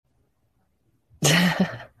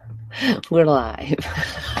We're live.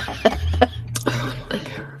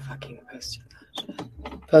 Never fucking posted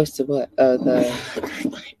that. Posted what?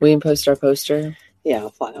 We didn't post our poster. Yeah,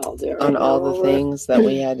 I'll do it right on now all the things that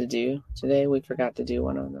we had to do today. We forgot to do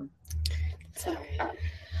one of them. Sorry.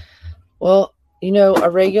 Well,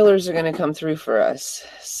 our regulars are going to come through for us.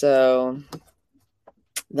 So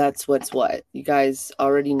that's what's what. You guys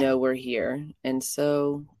already know we're here. And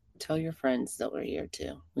so tell your friends that we're here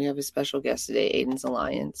too. We have a special guest today, Ayden's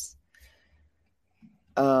Alliance.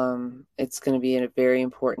 It's going to be a very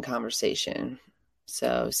important conversation.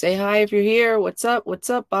 So say hi if you're here. What's up?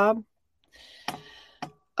 What's up, Bob?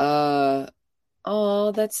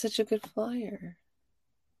 Oh, that's such a good flyer.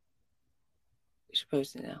 You should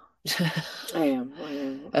post it now. I am.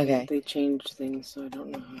 Okay. They changed things, so I don't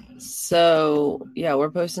know how to... So, yeah, we're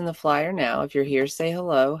posting the flyer now. If you're here, say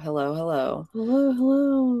hello. Hello, hello.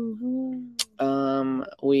 Hello.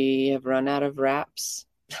 We have run out of wraps.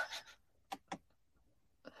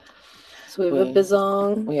 So we have a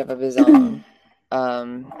bizong. We have a bizong.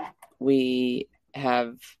 We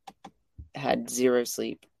have had zero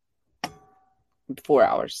sleep. 4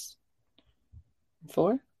 hours.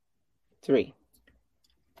 4? 3.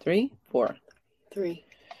 3? 4. 3.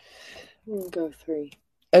 We'll go 3.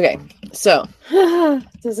 Okay, so.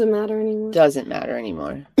 Doesn't matter anymore. Doesn't matter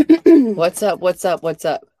anymore. What's up? What's up? What's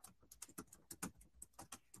up?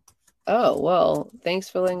 Oh, well, thanks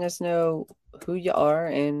for letting us know who you are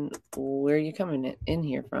and where you're coming in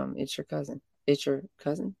here from. It's your cousin. It's your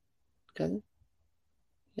cousin? Cousin?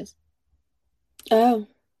 Yes.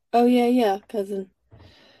 Oh, yeah, cousin.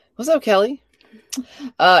 What's up, Kelly?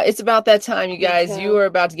 It's about that time, you guys. Okay. You are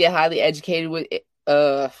about to get highly educated with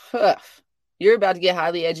You're about to get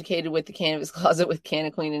highly educated with the Cannabis Closet with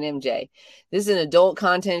Canna Queen and MJ. This is an adult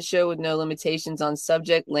content show with no limitations on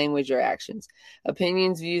subject, language, or actions.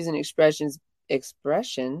 Opinions, views, and expressions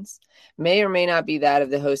may or may not be that of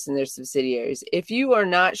the host and their subsidiaries. If you are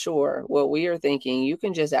not sure what we are thinking, you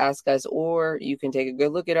can just ask us, or you can take a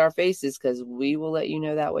good look at our faces because we will let you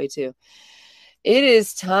know that way too. It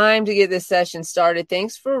is time to get this session started.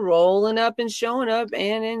 Thanks for rolling up and showing up,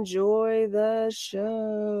 and enjoy the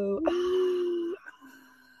show.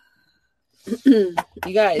 You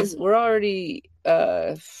guys, we're already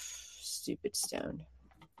stupid stoned.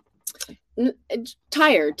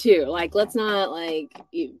 Tired too. Like, let's not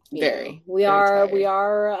you very. Know, we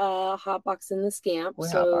are hotboxing the scamp. We're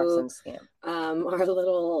hotboxing the scamp. Our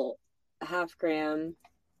little half gram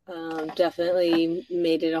definitely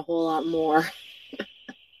made it a whole lot more.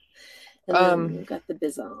 And then we've got the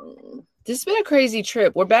bizong. This has been a crazy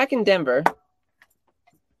trip. We're back in Denver.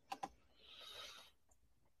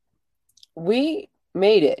 We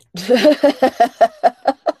made it.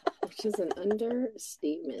 Which is an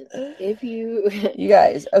understatement. If you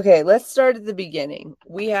guys, okay, let's start at the beginning.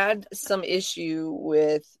 We had some issue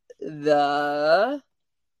with the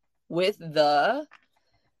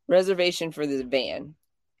reservation for the van.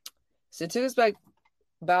 So it took us back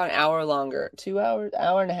about an hour longer, 2 hours,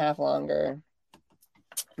 hour and a half longer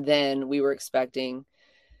than we were expecting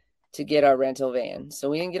to get our rental van.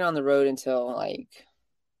 So we didn't get on the road until what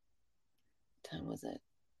time was it?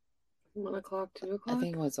 1 o'clock, 2 o'clock? I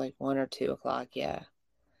think it was 1 or 2 o'clock, yeah.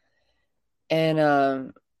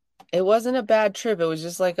 And it wasn't a bad trip. It was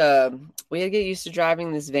just we had to get used to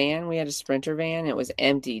driving this van. We had a Sprinter van. It was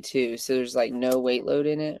empty too, so there's no weight load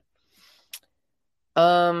in it.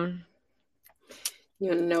 You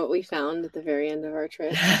want to know what we found at the very end of our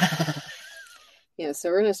trip? Yeah, so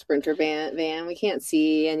we're in a Sprinter van. We can't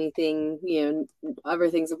see anything.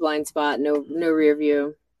 Everything's a blind spot. No rear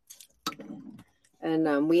view.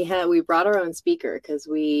 And we brought our own speaker because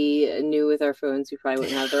we knew with our phones we probably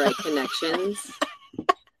wouldn't have the right connections.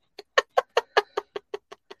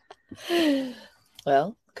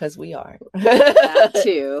 Well, because we are.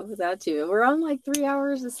 That too. We're on 3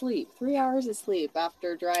 hours of sleep. 3 hours of sleep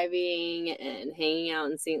after driving and hanging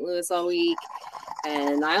out in St. Louis all week.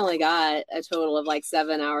 And I only got a total of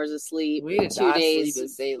 7 hours of sleep. We did 2 days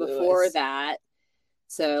before that.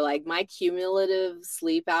 So my cumulative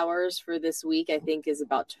sleep hours for this week, I think, is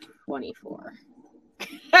about 24.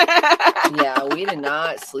 Yeah, we did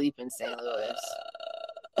not sleep in St. Louis.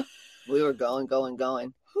 We were going.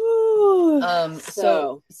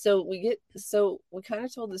 So we kind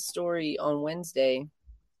of told this story on Wednesday.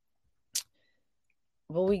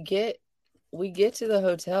 Well, we get to the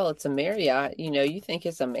hotel. It's a Marriott. You think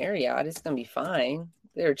it's a Marriott. It's going to be fine.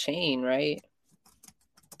 They're a chain, right?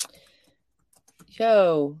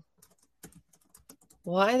 Yo,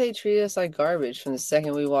 why they treat us like garbage from the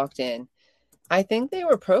second we walked in? I think they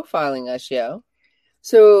were profiling us, yo.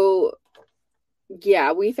 So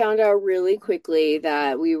Yeah, we found out really quickly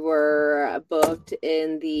that we were booked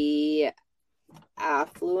in the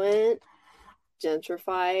affluent,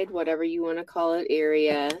 gentrified, whatever you want to call it,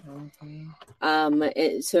 area.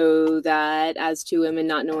 So that as two women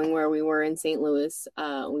not knowing where we were in St. Louis,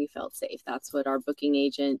 we felt safe. That's what our booking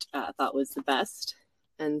agent thought was the best.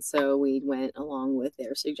 And so we went along with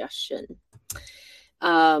their suggestion.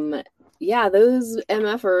 Yeah, those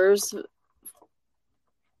MFers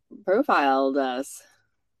profiled us.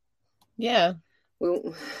 Yeah.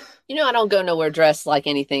 I don't go nowhere dressed like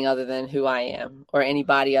anything other than who I am or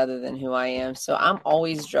anybody other than who I am. So I'm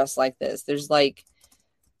always dressed like this. There's like,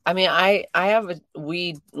 I have a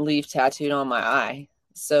weed leaf tattooed on my eye.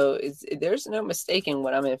 So there's no mistaking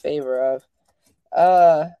what I'm in favor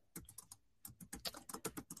of.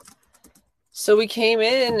 So we came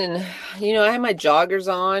in and, I had my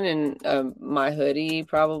joggers on and my hoodie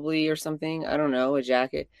probably or something. I don't know, a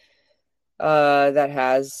jacket that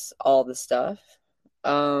has all the stuff.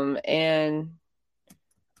 And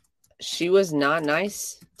she was not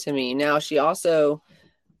nice to me. Now, she also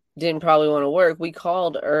didn't probably want to work. We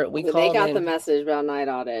called her. They got the message about night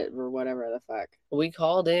audit or whatever the fuck. We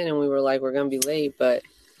called in and we were like, we're going to be late. But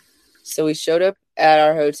so we showed up at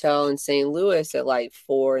our hotel in St. Louis at like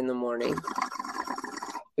 4 a.m,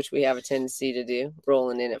 which we have a tendency to do,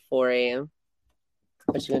 rolling in at 4 a.m.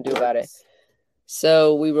 What you going to do about it?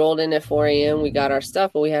 So we rolled in at 4 a.m. We got our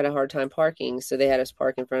stuff, but we had a hard time parking. So they had us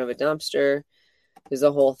park in front of a dumpster. There's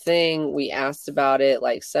a whole thing. We asked about it,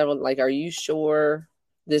 like are you sure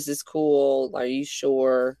this is cool? Are you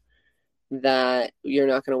sure that you're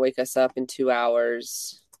not going to wake us up in 2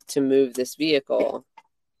 hours to move this vehicle?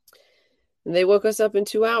 And they woke us up in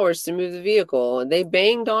 2 hours to move the vehicle. And they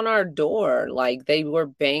banged on our door. Like they were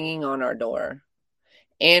banging on our door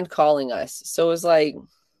and calling us. So it was like,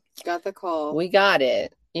 got the call. We got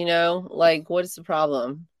it. Like what is the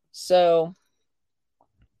problem? So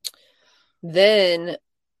then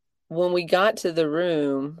when we got to the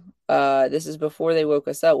room, this is before they woke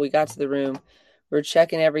us up. We got to the room, we're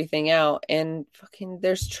checking everything out, and fucking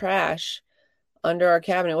there's trash under our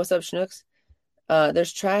cabinet. What's up, Schnooks?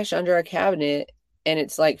 There's trash under our cabinet, and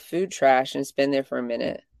it's like food trash, and it's been there for a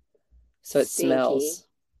minute, so it smells.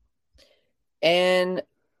 And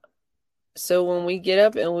so when we get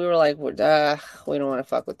up, and we were like, we don't want to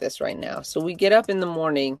fuck with this right now. So we get up in the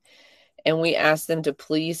morning, and we asked them to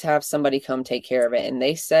please have somebody come take care of it, and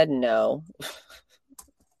they said no.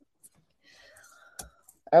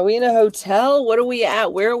 Are we in a hotel? What are we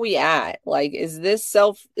at? Where are we at? Like, is this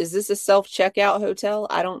a self-checkout hotel?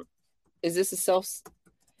 Is this a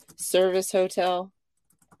self-service hotel?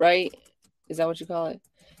 Right? Is that what you call it?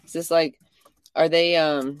 Is this like, are they,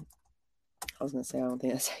 I was going to say, I don't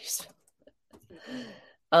think that's how you spell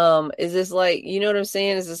it. Is this like, you know what I'm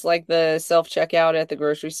saying? Is this like the self-checkout at the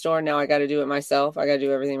grocery store? Now I got to do it myself. I got to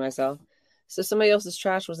do everything myself. So somebody else's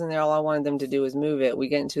trash was in there. All I wanted them to do was move it. We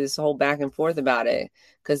get into this whole back and forth about it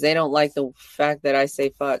because they don't like the fact that I say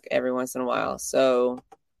fuck every once in a while. So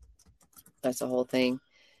that's the whole thing.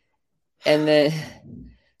 And then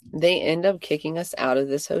they end up kicking us out of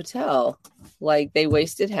this hotel. Like they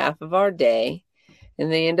wasted half of our day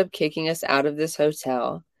and they end up kicking us out of this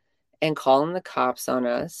hotel and calling the cops on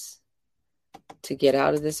us to get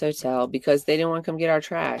out of this hotel because they didn't want to come get our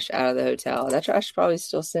trash out of the hotel. That trash is probably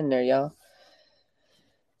still sitting there, y'all.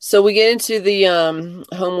 So we get into the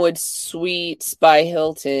Homewood Suites by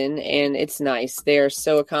Hilton, and it's nice. They're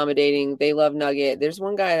so accommodating. They love Nugget. There's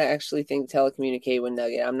one guy that actually thinks telecommunicate with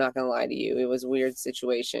Nugget. I'm not going to lie to you. It was a weird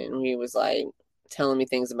situation. He was like telling me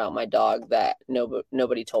things about my dog that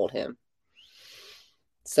nobody told him.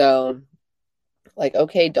 So, like,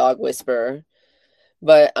 okay, dog whisperer.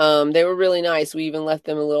 But they were really nice. We even left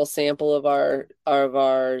them a little sample of our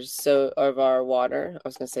water. I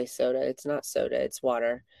was gonna say soda. It's not soda. It's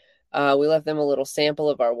water. We left them a little sample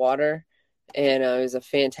of our water, and it was a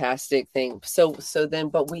fantastic thing. So then,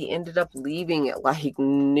 but we ended up leaving at like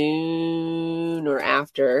noon or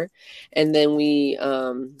after, and then we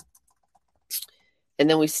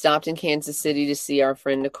stopped in Kansas City to see our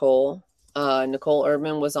friend Nicole. Nicole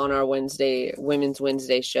Urban was on our Women's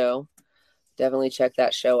Wednesday show. Definitely check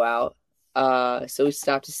that show out. So we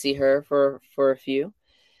stopped to see her for a few,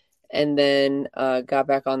 and then got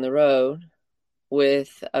back on the road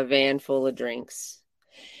with a van full of drinks.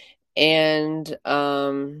 And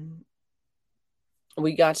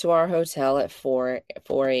we got to our hotel at 4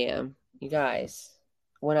 a.m. You guys,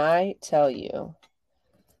 when I tell you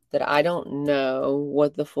that I don't know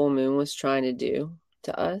what the full moon was trying to do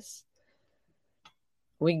to us,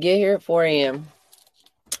 we get here at 4 a.m.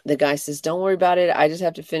 The guy says, don't worry about it. I just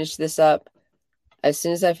have to finish this up. As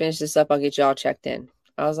soon as I finish this up, I'll get you all checked in.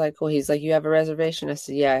 I was like, cool. He's like, you have a reservation? I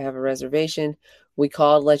said, yeah, I have a reservation. We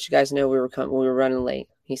called, let you guys know we were running late.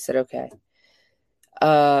 He said, okay.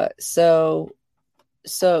 So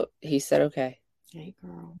he said, okay. Hey,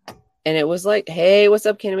 girl. And it was like, hey, what's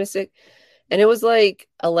up, Cannabis? And it was like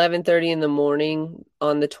 11:30 in the morning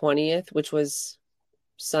on the 20th, which was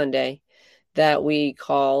Sunday, that we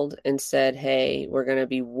called and said, hey, we're going to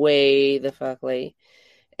be way the fuck late.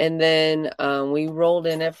 And then we rolled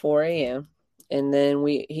in at 4 a.m. And then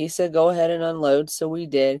he said, go ahead and unload. So we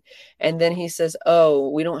did. And then he says, oh,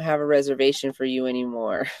 we don't have a reservation for you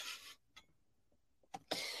anymore.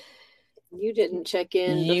 You didn't check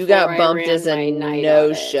in. You got bumped as a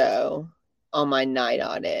no-show on my night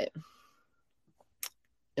audit.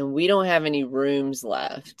 And we don't have any rooms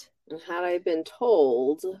left. And had I been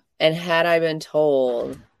told,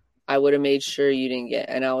 I would have made sure you didn't get.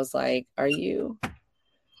 And I was like, are you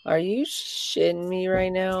shitting me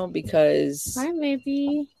right now? Because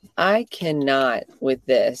I cannot with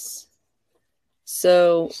this.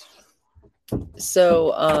 So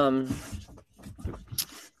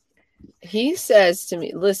he says to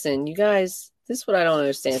me, listen, you guys, this is what I don't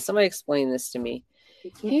understand. Somebody explain this to me.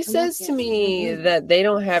 He says to me that they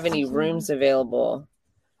don't have any rooms available,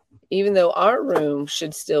 even though our room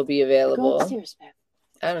should still be available. Go upstairs, babe.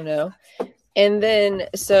 I don't know. And then,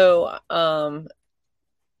 so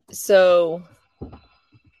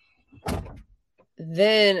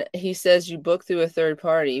then he says you book through a third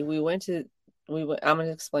party. I'm going to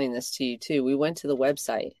explain this to you too. We went to the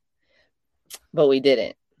website, but we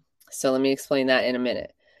didn't. So let me explain that in a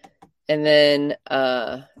minute. And then,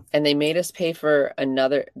 and they made us pay for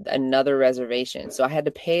another reservation. So I had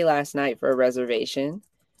to pay last night for a reservation.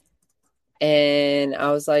 And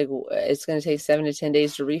I was like, it's going to take 7 to 10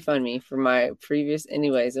 days to refund me for my previous.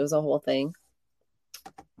 Anyways, it was a whole thing.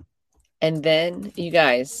 And then, you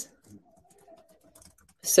guys,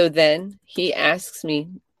 so then he asks me,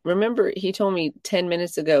 remember, he told me 10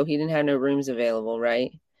 minutes ago he didn't have no rooms available,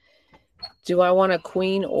 right? Do I want a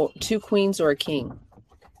queen or 2 queens or a king?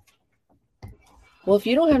 Well, if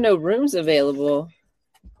you don't have no rooms available,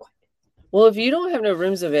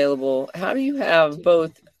 how do you have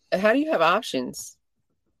both? How do you have options?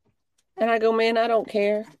 And I go, man, I don't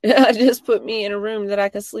care. Just put me in a room that I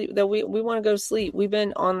can sleep, that we want to go sleep. We've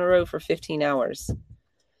been on the road for 15 hours.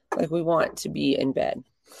 Like, we want to be in bed.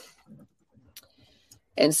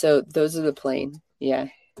 And so those are the plain. Yeah.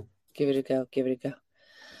 Give it a go.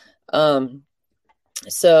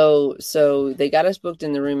 So they got us booked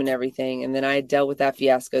in the room and everything. And then I dealt with that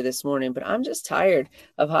fiasco this morning, but I'm just tired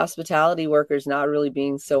of hospitality workers not really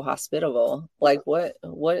being so hospitable. Like, what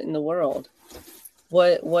in the world?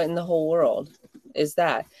 What in the whole world is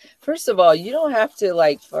that? First of all, you don't have to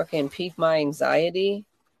like fucking pique my anxiety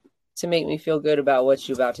to make me feel good about what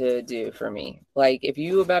you're about to do for me. Like, if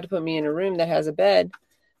you're about to put me in a room that has a bed,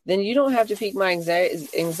 then you don't have to pique my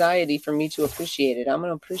anxiety for me to appreciate it. I'm going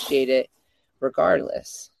to appreciate it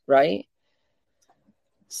regardless, right?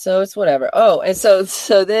 So it's whatever. Oh, and so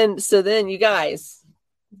then you guys,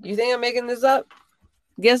 you think I'm making this up?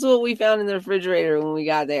 Guess what we found in the refrigerator when we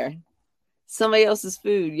got there? Somebody else's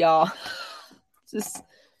food, y'all. Just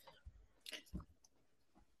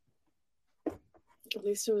at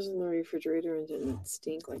least it was in the refrigerator and didn't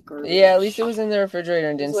stink like garbage. Yeah, at least it was in the refrigerator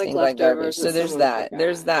and didn't stink like garbage. So there's that.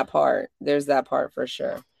 There's that part. There's that part for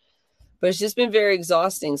sure. But it's just been very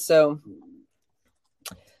exhausting. So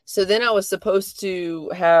then I was supposed to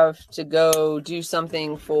have to go do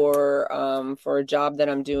something for a job that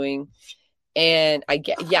I'm doing. And I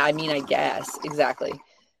guess exactly.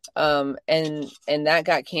 And that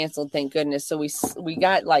got canceled, thank goodness. So we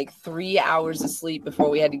got like 3 hours of sleep before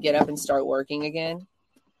we had to get up and start working again.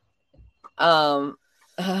 I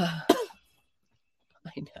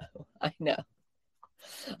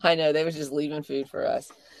know they was just leaving food for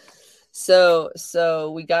us.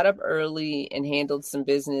 So we got up early and handled some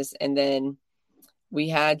business, and then we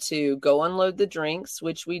had to go unload the drinks,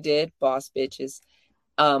 which we did, boss bitches,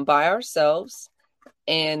 by ourselves.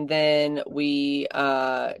 And then we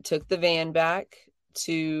took the van back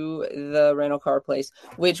to the rental car place,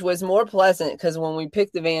 which was more pleasant because when we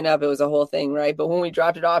picked the van up, it was a whole thing, right? But when we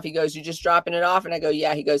dropped it off, he goes, "You just dropping it off?" And I go,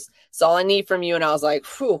 "Yeah." He goes, "It's all I need from you." And I was like,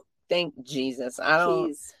 "Phew, thank Jesus.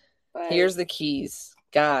 Here's the keys.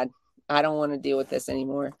 God, I don't want to deal with this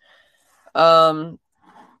anymore." And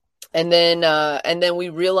then we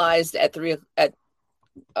realized at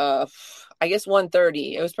I guess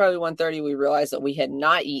 1:30. It was probably 1:30. We realized that we had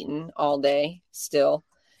not eaten all day still.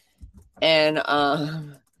 And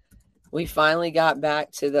we finally got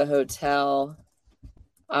back to the hotel,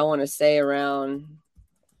 I want to say around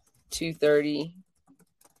 2:30.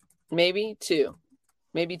 maybe two,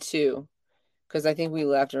 because I think we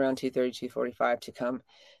left around 2:30, 2:45 to come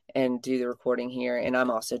and do the recording here, and I'm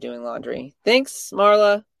also doing laundry. Thanks,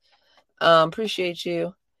 Marla. Appreciate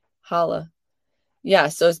you. Holla. Yeah,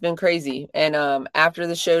 so it's been crazy. And after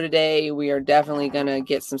the show today, we are definitely gonna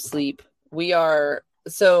get some sleep. We are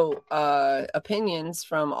opinions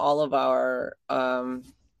from all of our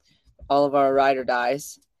ride or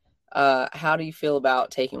dies. How do you feel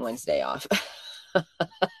about taking Wednesday off?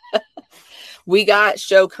 We got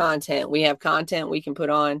show content. We have content we can put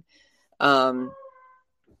on.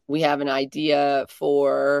 We have an idea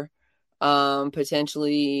for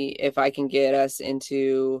potentially, if I can get us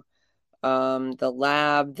into the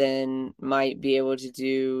lab, then might be able to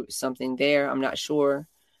do something there. I'm not sure.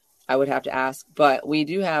 I would have to ask, but we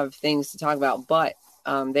do have things to talk about. But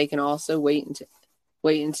they can also wait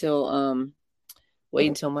until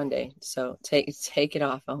Monday. So take it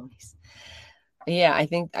off, homies. Yeah, I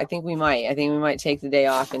think we might. I think we might take the day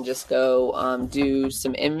off and just go do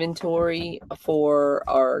some inventory for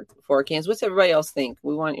our cans. What's everybody else think?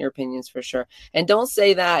 We want your opinions for sure. And don't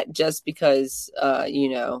say that just because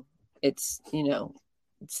it's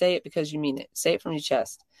say it because you mean it. Say it from your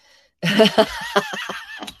chest.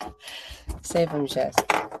 Say it from your chest.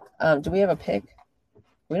 Do we have a pick?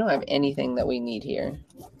 We don't have anything that we need here.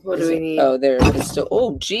 What do we need? Oh, there it's still.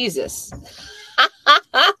 Oh, Jesus.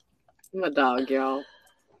 I'm a dog, y'all.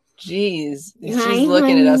 Jeez. She's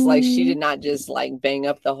looking at us like she did not just like bang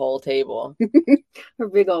up the whole table. Her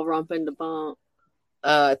big old rump in the bump.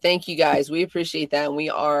 Thank you guys. We appreciate that. And we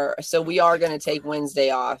are going to take Wednesday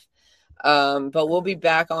off. But we'll be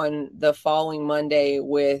back on the following Monday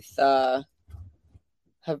with Hava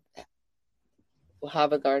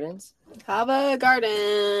Gardens. Hava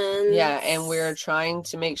Gardens. Yeah, and we're trying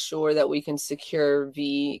to make sure that we can secure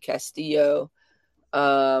V Castillo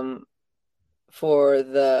for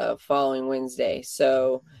the following Wednesday.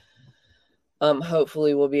 So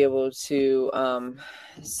hopefully we'll be able to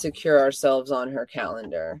secure ourselves on her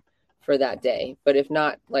calendar for that day. But if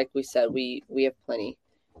not, like we said, we have plenty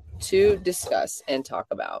to discuss and talk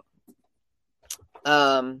about.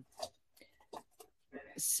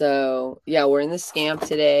 So yeah, we're in the Scamp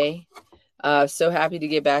today. So happy to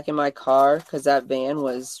get back in my car because that van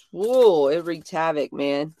was, it wreaked havoc,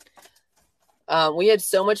 man. We had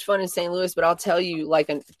so much fun in St. Louis, but I'll tell you,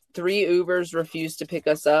 like 3 Ubers refused to pick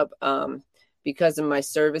us up because of my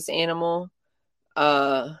service animal.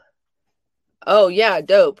 Oh yeah,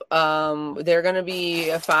 dope. They're gonna be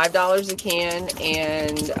 $5 a can,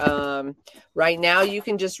 and right now you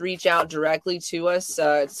can just reach out directly to us.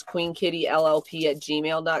 It's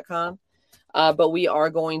queenkittyllp@gmail.com. But we are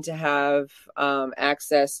going to have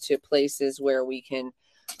access to places where we can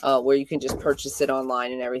where you can just purchase it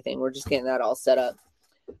online and everything. We're just getting that all set up.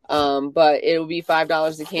 But it will be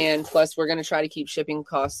 $5 a can. Plus, we're going to try to keep shipping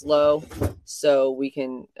costs low so we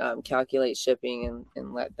can calculate shipping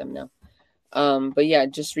and let them know. But yeah,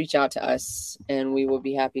 just reach out to us and we will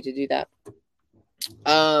be happy to do that.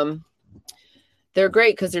 They're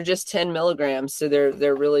great because they're just 10 milligrams. So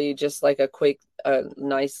they're really just like a quick,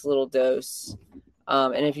 nice little dose.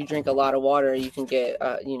 And if you drink a lot of water, you can get,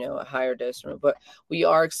 a higher dose from it. But we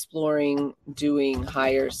are exploring doing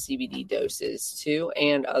higher CBD doses too,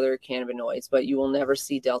 and other cannabinoids. But you will never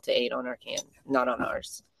see Delta 8 on our can. Not on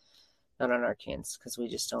ours. Not on our cans because we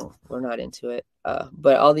just don't. We're not into it.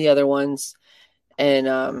 But all the other ones,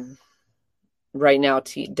 and right now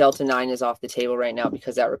Delta 9 is off the table right now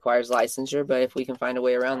because that requires licensure. But if we can find a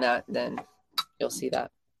way around that, then you'll see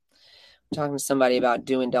that. I'm talking to somebody about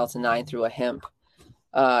doing Delta 9 through a hemp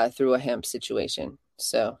situation.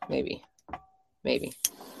 So maybe.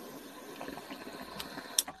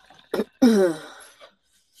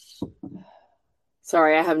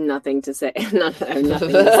 Sorry, I have nothing to say. I have nothing to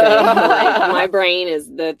say. My brain is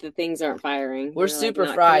the things aren't firing. We're super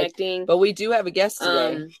fried. Connecting. But we do have a guest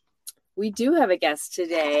today. We do have a guest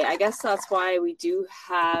today. I guess that's why we do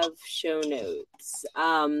have show notes.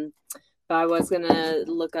 But I was gonna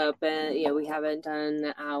look up, and we haven't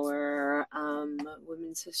done our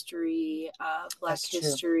women's history, Black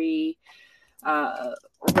history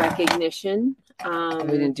recognition.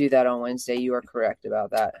 We didn't do that on Wednesday. You are correct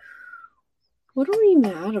about that. What are we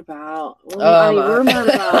mad about? We're mad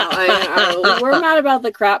about we're mad about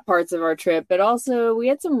the crap parts of our trip, but also we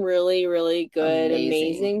had some really, really good,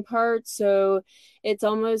 amazing parts. So it's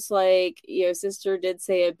almost like, sister did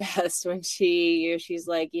say it best when she's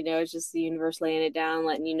like, it's just the universe laying it down,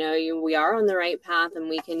 letting we are on the right path, and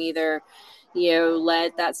we can either,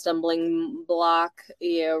 let that stumbling block,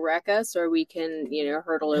 wreck us, or we can,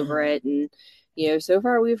 hurdle over it. And, so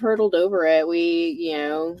far we've hurdled over it.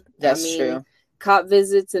 That's true. cop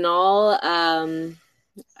visits and all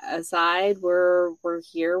aside, we're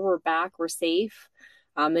here, we're back, we're safe.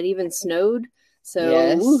 It even snowed, so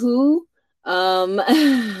Yes. woohoo.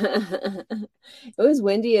 It was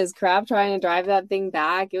windy as crap trying to drive that thing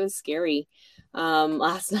back. It was scary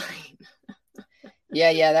last night.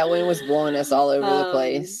 Yeah, that wind was blowing us all over the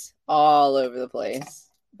place. All over the place.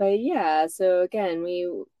 But yeah, so again, we,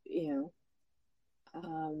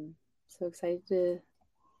 so excited to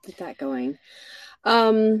get that going.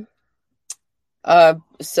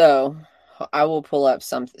 So I will pull up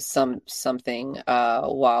something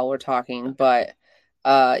while we're talking, but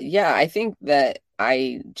yeah, I think that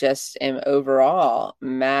I just am overall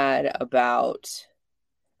mad about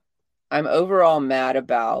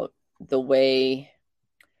the way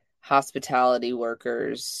hospitality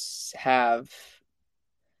workers have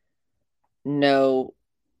no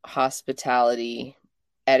hospitality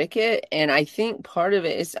etiquette. And I think part of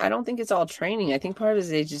it is, I don't think it's all training. I think part of it is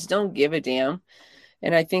they just don't give a damn.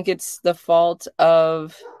 And I think it's the fault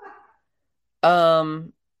of,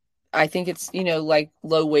 I think it's, like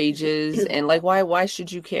low wages and like, why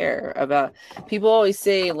should you care about, people always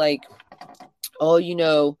say like, oh,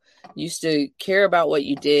 used to care about what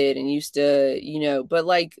you did and used to, but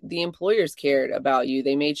like the employers cared about you.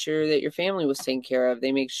 They made sure that your family was taken care of.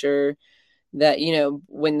 They make sure that,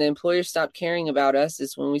 when the employers stopped caring about us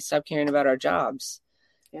is when we stopped caring about our jobs.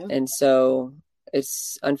 Yeah. And so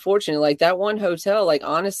it's unfortunate. Like that one hotel, like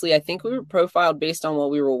honestly, I think we were profiled based on what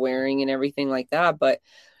we were wearing and everything like that, but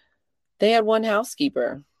they had one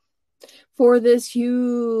housekeeper for this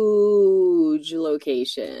huge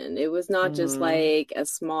location. It was not just like a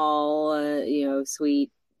small,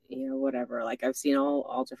 suite, whatever. Like I've seen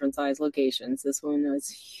all different size locations. This one was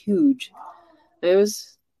huge. It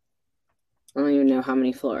was, I don't even know how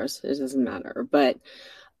many floors. It doesn't matter. But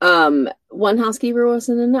one housekeeper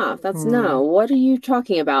wasn't enough. That's no. What are you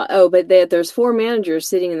talking about? Oh, but there's 4 managers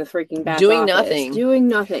sitting in the freaking back doing office. Doing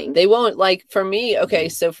nothing. They won't, like, for me. Okay,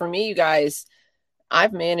 so for me, you guys,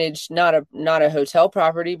 I've managed not a hotel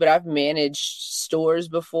property, but I've managed stores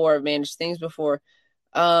before. I've managed things before.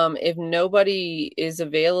 If nobody is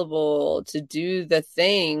available to do the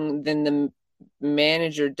thing, then the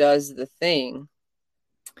manager does the thing.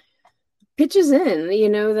 Pitches in,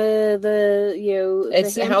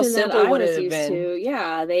 it's the how simple would it have been.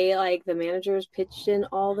 Yeah, they like the managers pitched in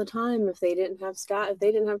all the time. If they didn't have staff, if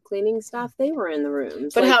they didn't have cleaning staff, they were in the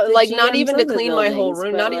rooms. But how, like, not even to clean my whole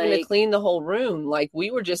room, not even to clean the whole room. Like, we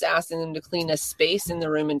were just asking them to clean a space in the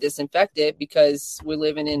room and disinfect it because we're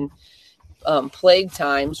living in plague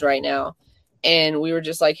times right now. And we were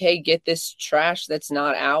just like, hey, get this trash that's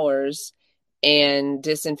not ours and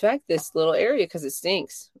disinfect this little area because it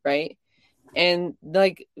stinks, right? And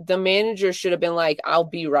like the manager should have been like, I'll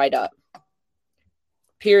be right up.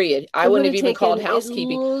 Period. I wouldn't have even called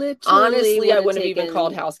housekeeping. Honestly, I wouldn't have even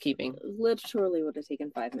called housekeeping. Literally would have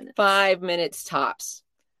taken 5 minutes. 5 minutes tops.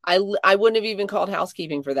 I wouldn't have even called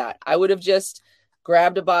housekeeping for that. I would have just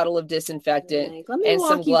grabbed a bottle of disinfectant and some gloves. Let me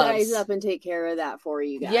walk you guys up and take care of that for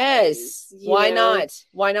you guys. Yes. Why not?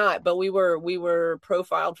 But we were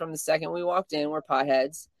profiled from the second we walked in. We're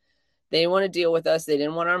potheads. They didn't want to deal with us. They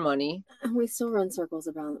didn't want our money. And we still run circles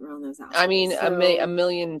around those houses. I mean, so, a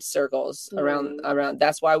million circles around.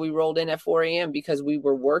 That's why we rolled in at 4 a.m. because we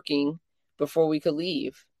were working before we could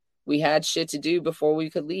leave. We had shit to do before we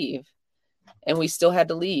could leave. And we still had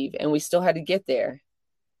to leave. And we still had to get there.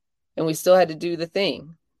 And we still had to do the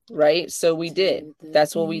thing. Right? So we did.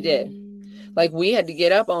 That's what we did. Like, we had to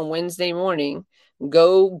get up on Wednesday morning,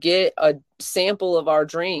 go get a sample of our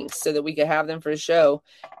drinks so that we could have them for the show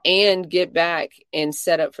and get back and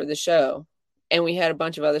set up for the show. And we had a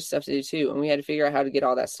bunch of other stuff to do too. And we had to figure out how to get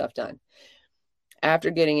all that stuff done.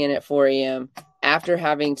 After getting in at 4 a.m., after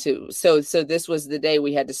having to, so this was the day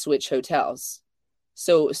we had to switch hotels.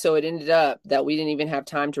 So it ended up that we didn't even have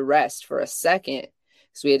time to rest for a second.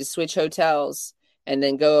 So we had to switch hotels and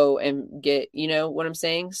then go and get, you know what I'm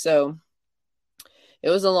saying? So it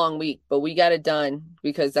was a long week, but we got it done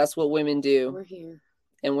because that's what women do. We're here.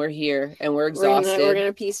 And we're here and we're exhausted. We're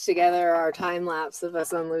gonna piece together our time lapse of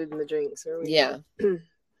us unloading the drinks. Yeah.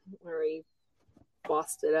 Where we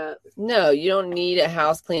bossed it up. No, you don't need a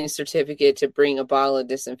house cleaning certificate to bring a bottle of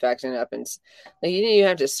disinfectant up and like, you didn't even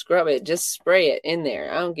have to scrub it. Just spray it in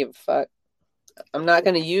there. I don't give a fuck. I'm not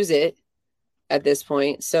gonna use it at this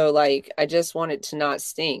point. So like, I just want it to not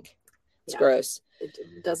stink. It's gross.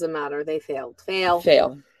 It doesn't matter. They failed. Fail.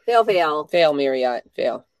 Fail, Marriott.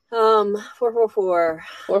 Fail. 444.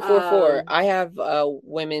 444. I have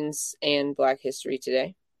women's and Black History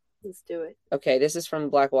today. Let's do it. Okay, this is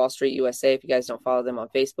from Black Wall Street USA. If you guys don't follow them on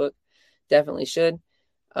Facebook, definitely should.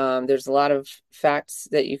 There's a lot of facts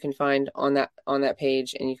that you can find on that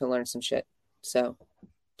page, and you can learn some shit. So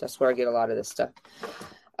that's where I get a lot of this stuff.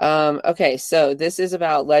 Okay, so this is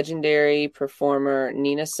about legendary performer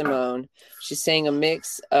Nina Simone. She sang a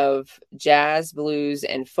mix of jazz, blues,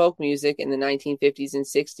 and folk music in the 1950s and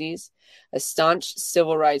 60s. A staunch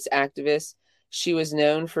civil rights activist, she was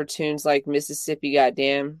known for tunes like Mississippi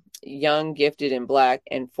Goddam, Young, Gifted, and Black,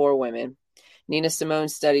 and For Women. Nina Simone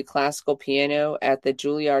studied classical piano at the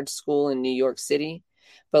Juilliard School in New York City,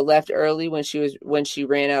 but left early when she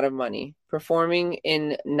ran out of money. Performing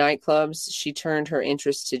in nightclubs, she turned her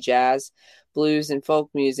interest to jazz, blues, and folk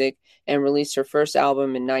music, and released her first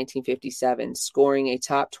album in 1957, scoring a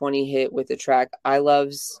top 20 hit with the track I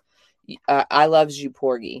Loves You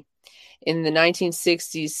Porgy. In the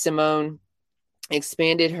 1960s, Simone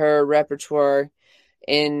expanded her repertoire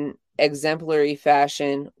in exemplary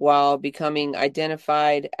fashion while becoming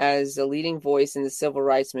identified as a leading voice in the civil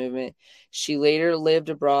rights movement. She later lived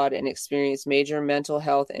abroad and experienced major mental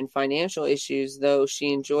health and financial issues, though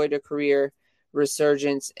she enjoyed a career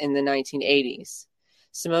resurgence in the 1980s.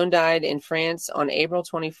 Simone died in France on April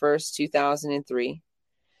 21st, 2003.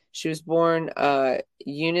 She was born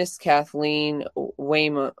Eunice Kathleen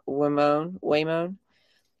Waymone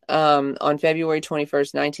on February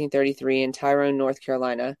 21st, 1933 in Tyrone, North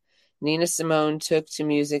Carolina. Nina Simone took to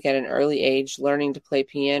music at an early age, learning to play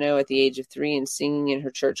piano at the age of 3 and singing in her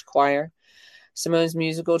church choir. Simone's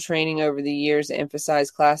musical training over the years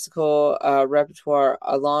emphasized classical repertoire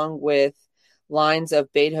along with lines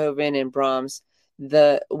of Beethoven and Brahms,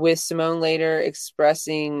 with Simone later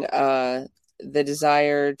expressing the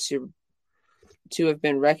desire to have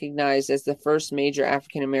been recognized as the first major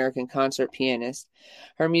African-American concert pianist.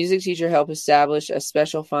 Her music teacher helped establish a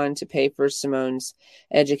special fund to pay for Simone's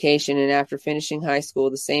education, and after finishing high school,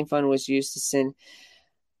 the same fund was used to send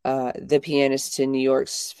the pianist to New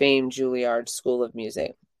York's famed Juilliard School of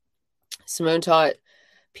Music. Simone taught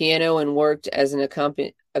piano and worked as an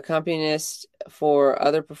accompanist for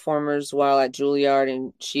other performers while at Juilliard,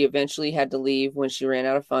 and she eventually had to leave when she ran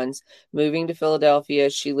out of funds. Moving to Philadelphia,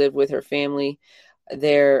 she lived with her family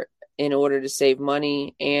there in order to save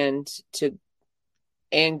money and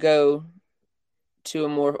go to a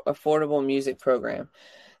more affordable music program.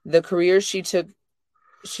 The career she took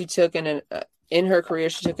in her career,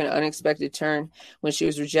 she took an unexpected turn when she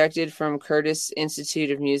was rejected from Curtis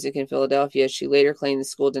Institute of Music in Philadelphia. She later claimed the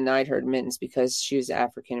school denied her admittance because she was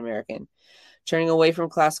African American. Turning away from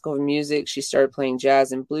classical music, she started playing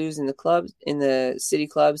jazz and blues in the city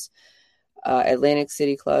clubs, Atlantic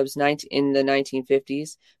City clubs, in the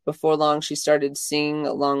 1950s. Before long, she started singing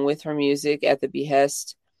along with her music at the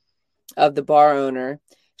behest of the bar owner.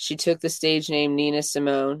 She took the stage name Nina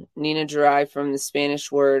Simone. Nina, derived from the Spanish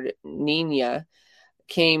word niña,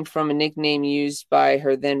 came from a nickname used by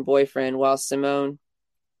her then boyfriend, while Simone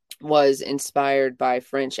was inspired by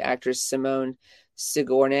French actress Simone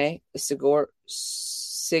Signoret.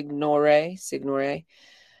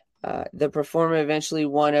 The performer eventually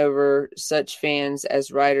won over such fans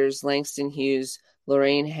as writers Langston Hughes,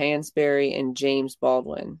 Lorraine Hansberry, and James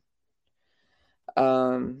Baldwin.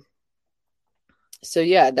 So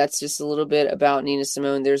yeah, that's just a little bit about Nina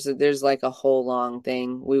Simone. There's like a whole long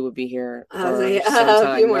thing. We would be here for some time.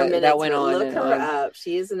 A few more minutes. That went on. Look her up.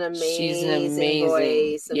 She's an amazing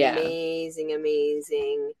voice. Yeah.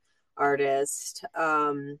 Amazing artist.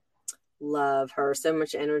 Love her. So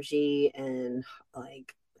much energy and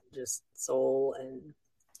like just soul and.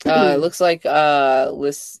 It looks like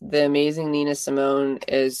The Amazing Nina Simone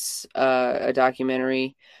is a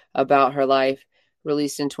documentary about her life,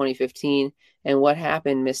 released in 2015. And What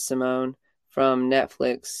Happened, Miss Simone from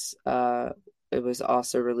Netflix. It was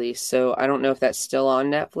also released. So I don't know if that's still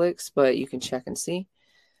on Netflix, but you can check and see.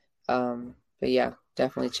 But yeah,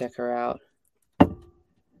 definitely check her out.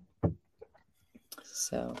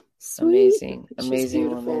 So amazing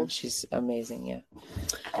woman. She's amazing. Yeah.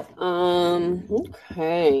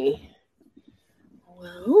 Okay.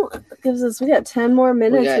 Well, we got 10 more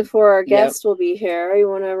minutes before our guest will be here. You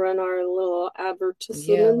want to run our little advertisement?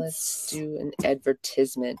 Yeah, let's do an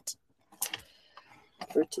advertisement.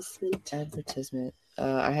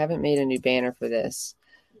 I haven't made a new banner for this,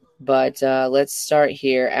 but let's start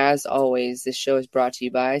here. As always, this show is brought to you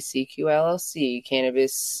by CQLLC,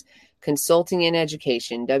 Cannabis Consulting and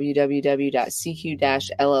Education,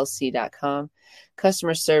 www.cq-llc.com.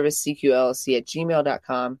 Customer service,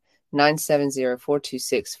 cqllc@gmail.com.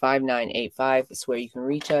 970-426-5985 is where you can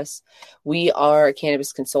reach us. We are a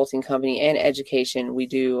cannabis consulting company and education. We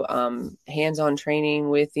do hands-on training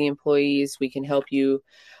with the employees. We can help you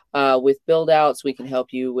with build outs. We can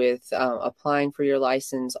help you with applying for your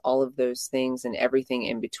license, all of those things and everything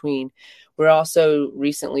in between. We're also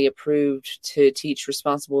recently approved to teach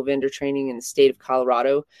responsible vendor training in the state of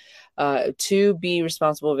Colorado. To be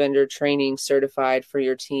responsible vendor training certified for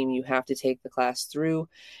your team, you have to take the class through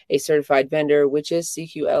a certified vendor, which is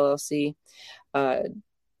CQ LLC.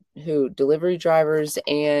 Who delivery drivers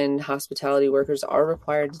and hospitality workers are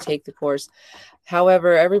required to take the course.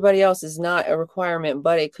 However, everybody else is not a requirement,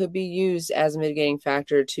 but it could be used as a mitigating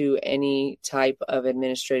factor to any type of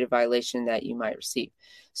administrative violation that you might receive.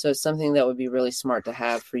 So it's something that would be really smart to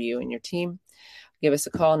have for you and your team. Give us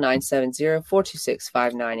a call,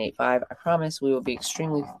 970-426-5985. I promise we will be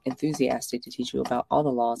extremely enthusiastic to teach you about all the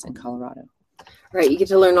laws in Colorado. Right, you get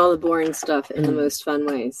to learn all the boring stuff in the most fun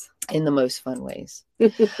ways. In the most fun ways.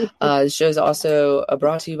 The show is also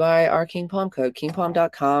brought to you by our King Palm code,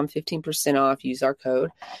 kingpalm.com, 15% off. Use our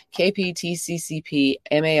code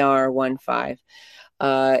KPTCCPMAR15.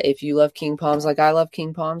 If you love King Palms like I love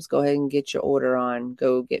King Palms, go ahead and get your order on.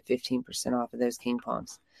 Go get 15% off of those King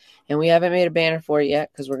Palms. And we haven't made a banner for it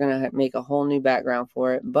yet because we're going to make a whole new background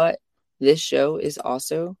for it. But this show is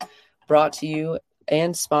also brought to you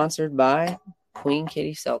and sponsored by Queen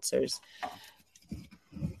Kitty Seltzers.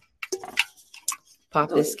 Pop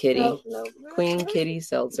this kitty. No. Queen Kitty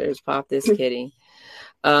Seltzers. Pop this kitty.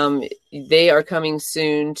 They are coming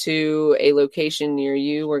soon to a location near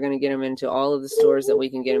you. We're going to get them into all of the stores that we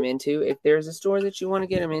can get them into. If there's a store that you want to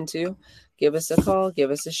get them into, give us a call, give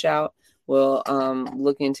us a shout. We'll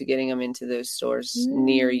look into getting them into those stores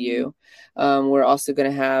near you. We're also going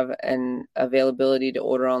to have an availability to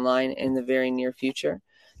order online in the very near future.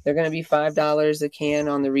 They're going to be $5 a can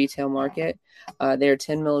on the retail market. They're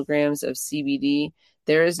 10 milligrams of CBD.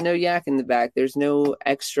 There is no yak in the back. There's no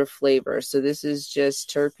extra flavor. So this is just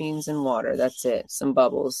terpenes and water. That's it. Some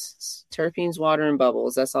bubbles. Terpenes, water, and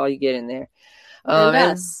bubbles. That's all you get in there. And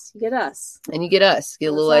us. You get us. And you get us. Get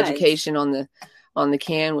a little education on the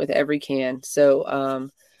can with every can. So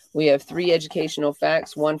we have 3 educational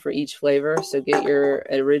facts, 1 for each flavor. So get your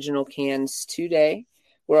original cans today.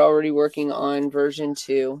 We're already working on version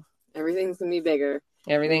 2. Everything's going to be bigger.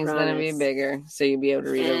 Everything's going to be bigger, so you'll be able to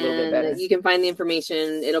read it a little bit better. You can find the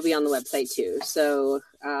information. It'll be on the website, too. So,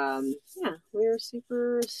 yeah, we're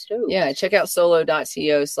super stoked. Yeah, check out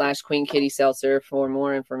solo.to/Queen Kitty Seltzer for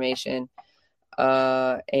more information.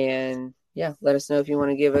 And, yeah, let us know if you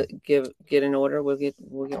want to get an order. We'll get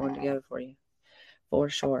one together for you. For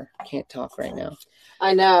sure. Can't talk right now.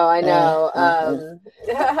 I know.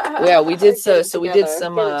 Yeah, we did we did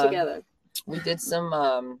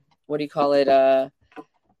some what do you call it?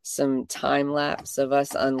 Some time lapse of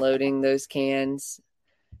us unloading those cans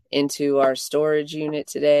into our storage unit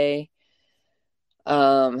today.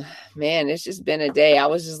 Man, it's just been a day. I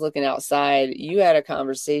was just looking outside. You had a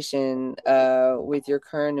conversation with your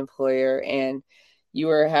current employer, and you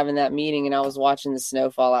were having that meeting, and I was watching the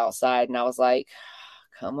snowfall outside, and I was like,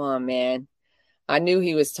 come on, man. I knew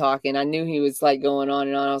he was talking. I knew he was like going on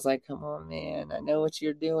and on. I was like, come on, man. I know what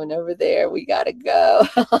you're doing over there. We got to go.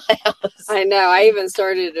 I know. I even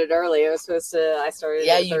started it early. I started.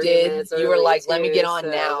 Yeah, you did. You were like, let me get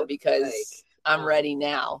on now because I'm ready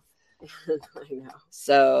now. I know.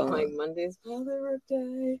 So like Monday's probably work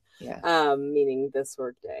day. Yeah. Meaning this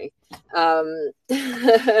work day.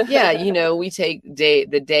 Yeah, we take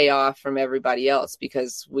the day off from everybody else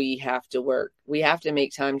because we have to work. We have to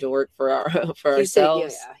make time to work for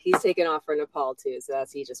ourselves. He's taking off for Nepal too, so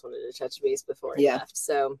he just wanted to touch base before he left.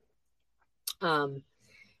 So, and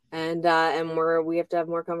we have to have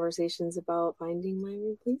more conversations about finding my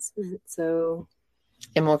replacement. So.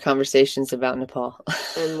 And more conversations about Nepal.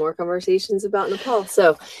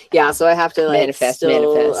 So, yeah, so I have to manifest.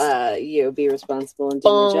 Be responsible and do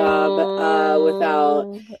my job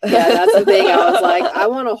without. Yeah, that's the thing. I was like, I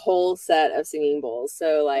want a whole set of singing bowls.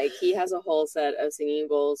 So, he has a whole set of singing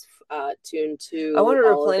bowls tuned to all of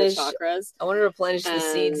the chakras. I want to replenish the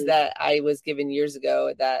seeds that I was given years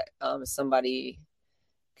ago that somebody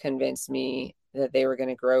convinced me that they were going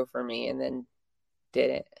to grow for me and then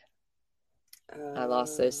didn't. I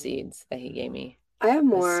lost those seeds that he gave me. I have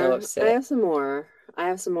more. So upset. I have some more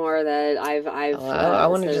that I've. I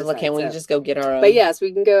want to just look. Can we just go get our own? But yes,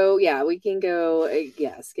 we can go. Yeah, we can go.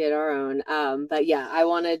 Yes, get our own. But yeah, I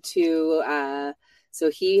wanted to. So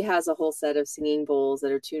he has a whole set of singing bowls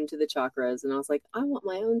that are tuned to the chakras, and I was like, I want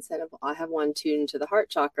my own set of. I have one tuned to the heart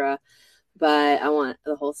chakra, but I want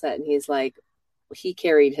the whole set. And he's like, he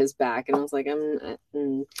carried his back, and I was like, can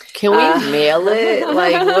we mail it?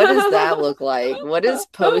 Like, what does that look like? What does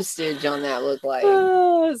postage on that look like?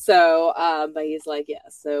 But he's like, yeah.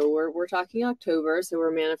 So we're talking October, so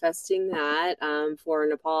we're manifesting that for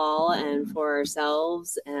Nepal and for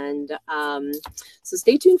ourselves, and so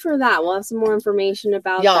stay tuned for that. We'll have some more information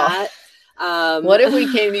about that. What if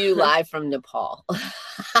we came to you live from Nepal?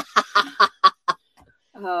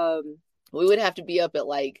 We would have to be up at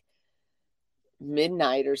like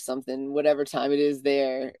midnight or something, whatever time it is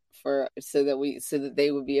there, so that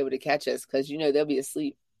they would be able to catch us, because they'll be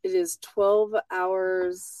asleep. It is 12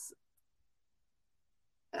 hours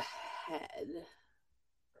ahead.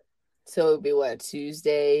 So it would be what,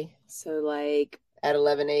 Tuesday? So like at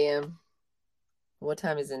 11 a.m. What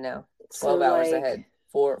time is it now? 12 hours ahead.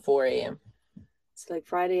 4 a.m. So like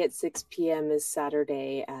Friday at 6 p.m. is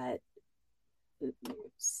Saturday at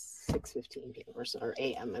 6:15 p.m. or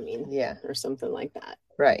a.m. I mean, yeah, or something like that.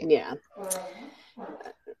 Right. Yeah.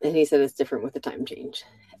 And he said it's different with the time change.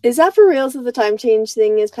 Is that for reals that the time change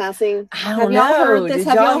thing is passing? I don't know. Have y'all heard this?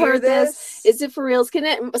 Have y'all heard this? Is it for reals?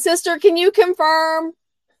 Sister, can you confirm?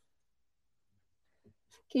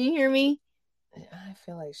 Can you hear me? I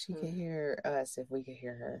feel like she could hear us if we could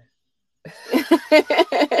hear her.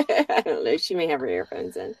 I don't know. She may have her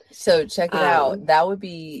earphones in. So check it out. That would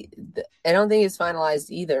be. I don't think it's finalized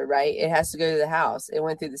either, right? It has to go to the House. It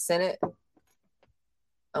went through the Senate.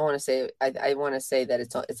 I want to say. I want to say that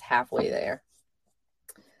it's halfway there.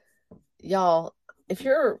 Y'all,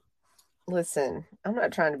 listen, I'm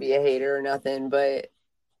not trying to be a hater or nothing, but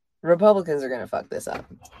Republicans are gonna fuck this up.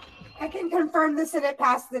 I can confirm the Senate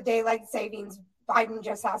passed the daylight savings. Biden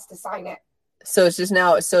just has to sign it. So it's just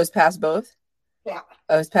now. So it's passed both. Yeah.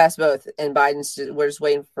 Oh, it's passed both, and we're just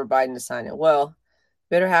waiting for Biden to sign it. Well,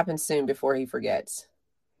 better happen soon before he forgets.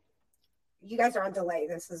 You guys are on delay.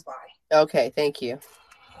 This is why. Okay, thank you.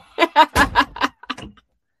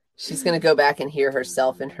 She's gonna go back and hear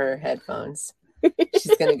herself in her headphones.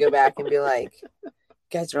 She's gonna go back and be like, "You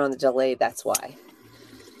guys are on the delay. That's why."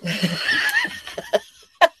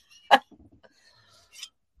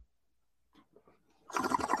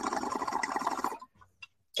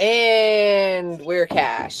 And we're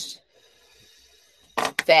cashed.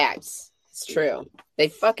 Facts. It's true. They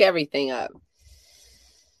fuck everything up.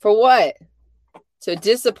 For what? To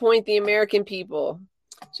disappoint the American people.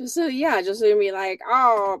 Just to be like,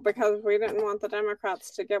 oh, because we didn't want the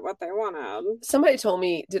Democrats to get what they wanted. Somebody told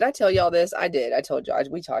me, did I tell y'all this? I did. I told y'all.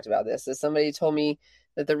 We talked about this. So somebody told me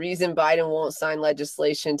that the reason Biden won't sign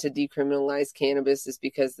legislation to decriminalize cannabis is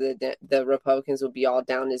because the Republicans will be all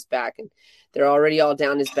down his back, and they're already all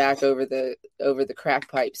down his back over the crack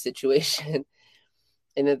pipe situation,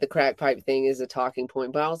 and that the crack pipe thing is a talking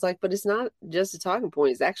point. But I was like, but it's not just a talking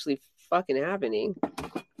point; it's actually fucking happening.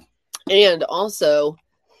 And also,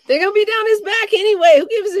 they're gonna be down his back anyway. Who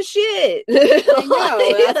gives a shit? I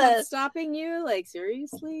know. That's stopping you. Like,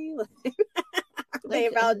 seriously? They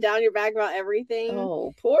about down your back about everything.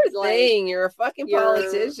 Oh, poor thing. You're a fucking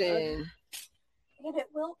politician. And it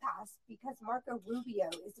will pass because Marco Rubio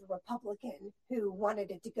is a Republican who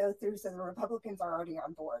wanted it to go through, so the Republicans are already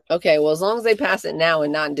on board. Okay, well, as long as they pass it now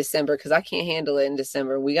and not in December, because I can't handle it in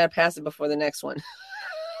December. We got to pass it before the next one.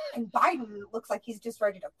 And Biden looks like he's just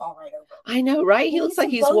ready to fall right over. I know, right? He looks like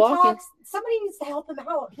he's walking. Somebody needs to help him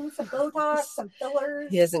out. He needs some Botox, some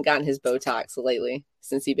fillers. He hasn't gotten his Botox lately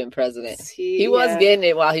since he's been president. He was getting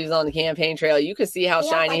it while he was on the campaign trail. You could see how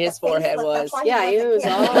shiny his forehead was. Yeah, he was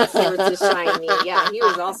all sorts of shiny. Yeah, he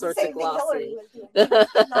was all sorts of glossy.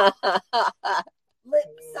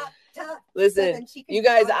 Lips up. Listen, you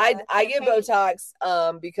guys, I get Botox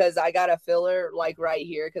because I got a filler like right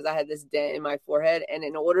here because I had this dent in my forehead, and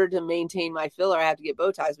in order to maintain my filler I have to get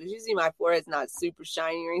Botox, but usually my forehead's not super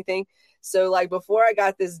shiny or anything. So like before I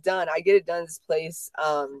got this done, I get it done at this place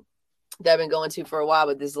that I've been going to for a while,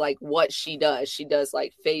 but this is like what she does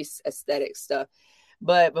like face aesthetic stuff.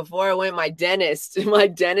 But before I went, my dentist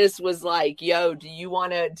was like, yo, do you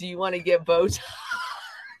want to get Botox?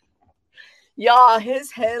 Y'all,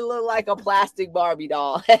 his head looked like a plastic Barbie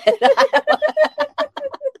doll.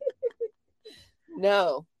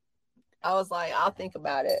 No. I was like, I'll think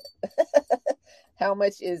about it. How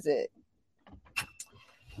much is it?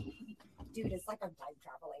 Dude, it's like I'm time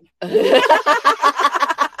traveling.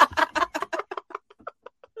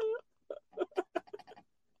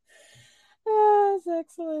 Oh, that's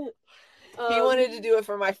excellent. He wanted to do it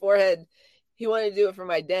for my forehead. He wanted to do it for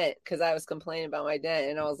my dent because I was complaining about my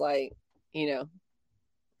dent, and I was like,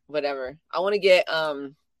 whatever. I want to get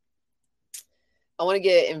I want to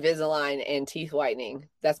get Invisalign and teeth whitening.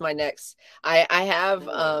 That's my next. I have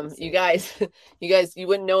you guys you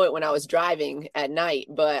wouldn't know it when I was driving at night,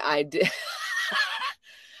 but I did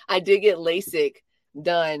I did get LASIK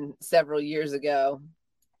done several years ago.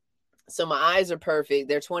 So my eyes are perfect.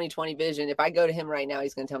 They're 20/20 vision. If I go to him right now,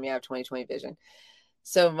 he's going to tell me I have 20/20 vision.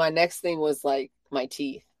 So my next thing was like my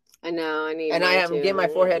teeth. I know. I need. And I am getting my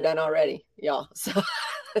forehead done already, y'all. So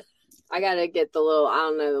I gotta get the little, I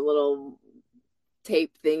don't know, the little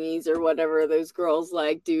tape thingies or whatever those girls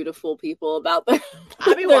like do to fool people about their.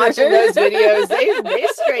 I be watching those videos. They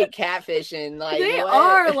straight catfishing. Like they what?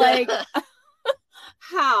 are like.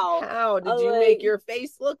 How did you make your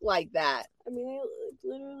face look like that? I mean, they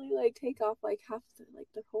literally like take off like half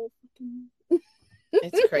the whole fucking.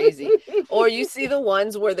 It's crazy. Or you see the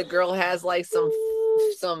ones where the girl has like some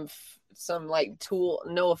like tool.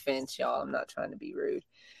 No offense, y'all. I'm not trying to be rude,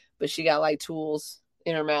 but she got like tools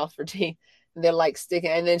in her mouth for teeth. And they're like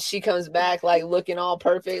sticking, and then she comes back like looking all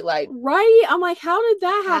perfect, like right. I'm like, how did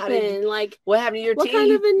that happen? Like, what happened to your teeth? What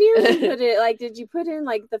kind of veneers did you put in? Like, did you put in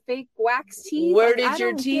like the fake wax teeth? Where like, did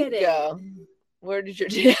your teeth go? Where did your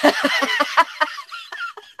teeth?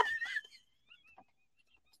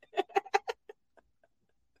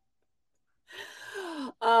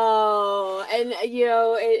 Oh, and you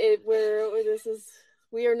know,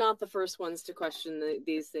 we are not the first ones to question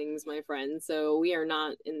these things, my friend. So we're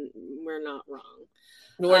not wrong.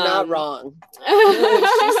 We're not wrong.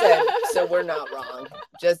 She said, so we're not wrong.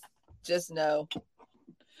 Just know.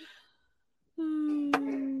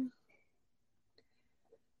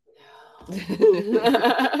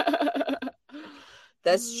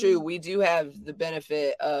 That's true. We do have the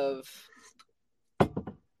benefit of.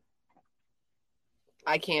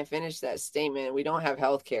 I can't finish that statement. We don't have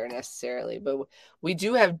healthcare necessarily, but we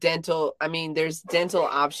do have dental. I mean, there's dental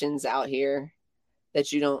options out here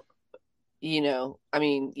that you don't, I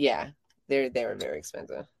mean, yeah, they're very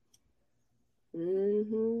expensive.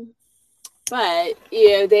 Mm-hmm. But,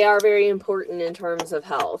 they are very important in terms of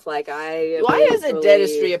health. Like why isn't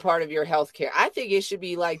dentistry a part of your healthcare? I think it should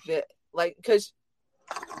be because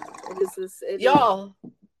y'all,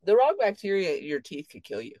 the wrong bacteria in your teeth could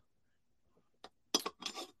kill you.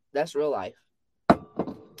 That's real life.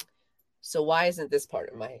 So why isn't this part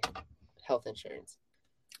of my health insurance?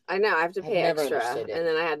 I know. I have to pay extra. And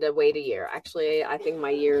then I had to wait a year. Actually, I think my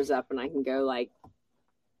year's up and I can go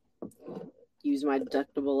use my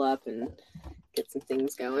deductible up and get some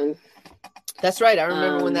things going. That's right. I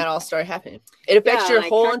remember when that all started happening. It affects your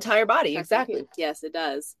whole entire body. Exactly. Yes, it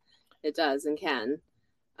does. It does and can.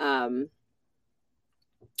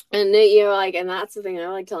 And and that's the thing.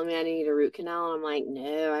 They're like telling me I need a root canal, and I'm like,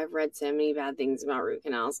 no. I've read so many bad things about root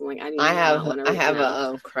canals. I'm like, I have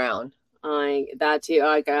a crown. That too.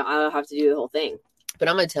 I'll have to do the whole thing. But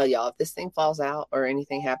I'm gonna tell y'all, if this thing falls out or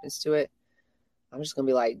anything happens to it, I'm just gonna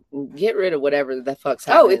be like, get rid of whatever the fuck's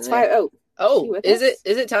happening. Oh, it's fine.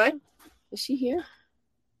 Is it time? Is she here?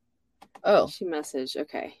 Oh, she messaged.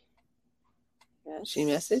 Okay. Yes. She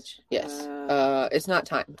messaged. Yes. It's not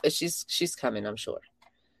time. She's coming. I'm sure.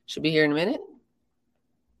 She'll be here in a minute.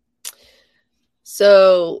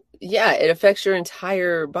 So, yeah, it affects your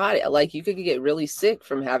entire body. Like, you could get really sick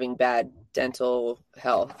from having bad dental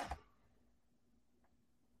health.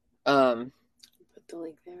 Put the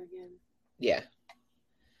link there again. Yeah.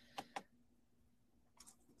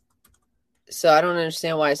 So, I don't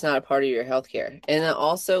understand why it's not a part of your healthcare. And then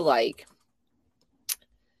also, like,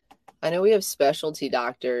 I know we have specialty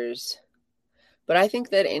doctors, but I think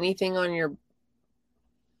that anything on your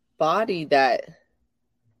body that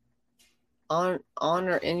on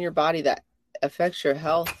or in your body that affects your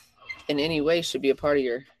health in any way should be a part of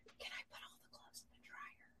your. Can I put all the clothes in the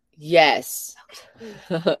dryer? Yes.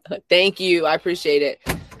 Thank you. I appreciate it.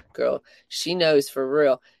 Girl, she knows for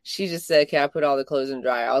real. She just said, can I put all the clothes in the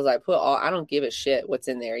dryer? I was like, I don't give a shit what's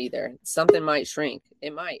in there either. Something might shrink.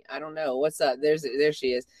 It might. I don't know. What's up? There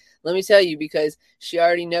she is. Let me tell you, because she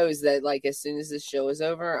already knows that, like, as soon as this show is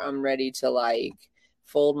over, I'm ready to, like,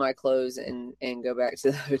 fold my clothes and go back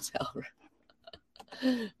to the hotel room.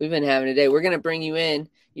 We've been having a day. We're going to bring you in.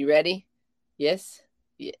 You ready? Yes?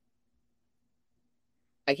 Yeah.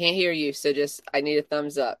 I can't hear you, so I need a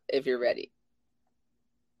thumbs up if you're ready.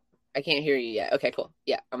 I can't hear you yet. Okay, cool.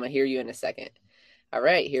 Yeah, I'm going to hear you in a second. All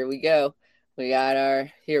right, here we go. Here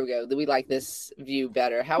we go. We like this view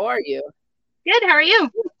better. How are you? Good. How are you?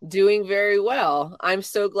 Doing very well. I'm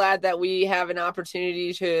so glad that we have an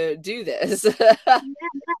opportunity to do this.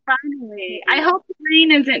 Finally. I hope the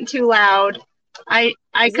rain isn't too loud. I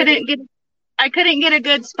couldn't get a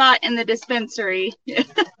good spot in the dispensary.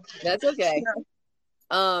 That's okay.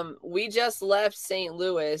 We just left St.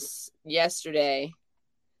 Louis yesterday,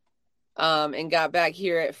 and got back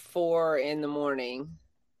here at 4 a.m.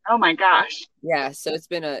 Oh my gosh. Yeah, so it's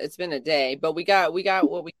been a day, but we got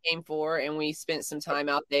what we came for, and we spent some time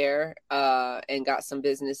out there, and got some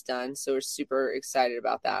business done. So we're super excited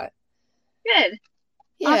about that. Good.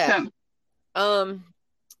 Yeah. Awesome.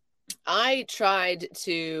 I tried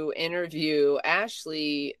to interview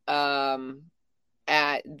Ashley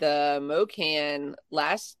at the MoCan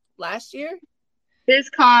last year.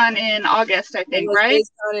 BizCon in August, I think, right?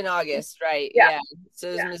 BizCon in August, right? Yeah. So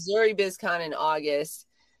it was Missouri BizCon in August.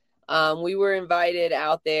 We were invited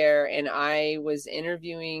out there, and I was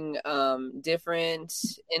interviewing different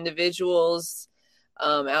individuals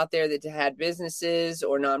out there that had businesses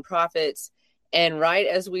or nonprofits. And right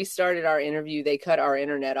as we started our interview, they cut our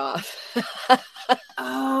internet off.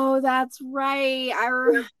 Oh, that's right. I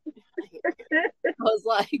was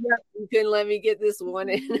like, you couldn't let me get this one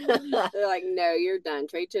in. They're like, no, you're done.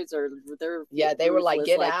 Trade shows they were like,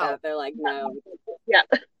 get out. That. They're like, no. Yeah.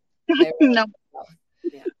 No.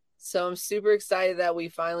 Yeah. So I'm super excited that we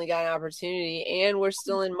finally got an opportunity, and we're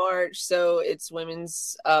still in March. So it's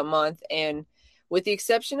Women's Month. And with the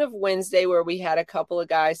exception of Wednesday, where we had a couple of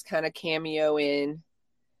guys kind of cameo in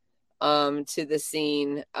to the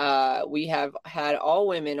scene, we have had all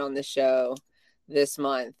women on the show this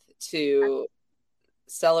month to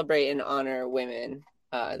celebrate and honor women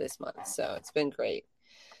this month. So it's been great.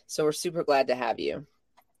 So we're super glad to have you.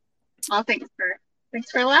 Well, thanks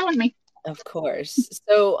for allowing me. Of course.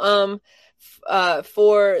 So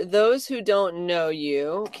for those who don't know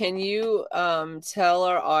you, can you tell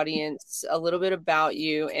our audience a little bit about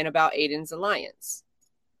you and about Ayden's Alliance?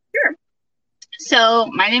 Sure. So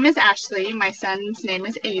my name is Ashley. My son's name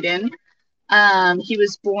is Ayden. He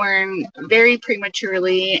was born very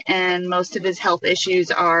prematurely, and most of his health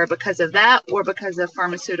issues are because of that or because of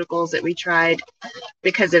pharmaceuticals that we tried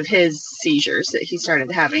because of his seizures that he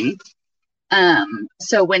started having.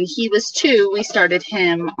 So when he was 2, we started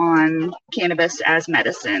him on cannabis as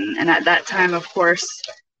medicine. And at that time, of course,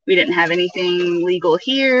 we didn't have anything legal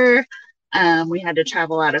here. We had to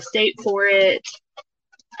travel out of state for it.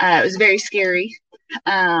 It was very scary.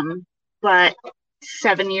 But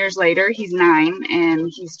 7 years later, he's 9, and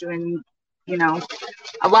he's doing,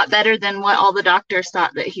 a lot better than what all the doctors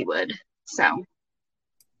thought that he would. So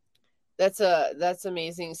that's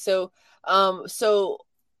amazing. So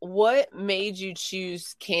what made you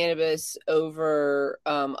choose cannabis over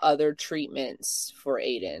other treatments for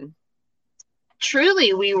Ayden?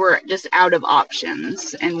 Truly, we were just out of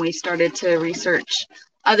options, and we started to research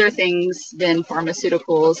other things than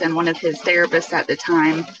pharmaceuticals. And one of his therapists at the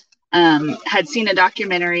time had seen a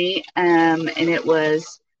documentary, and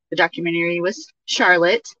the documentary was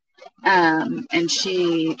Charlotte. And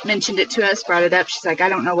she mentioned it to us, brought it up. She's like, I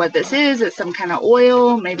don't know what this is. It's some kind of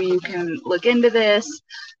oil. Maybe you can look into this.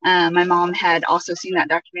 My mom had also seen that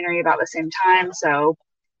documentary about the same time. So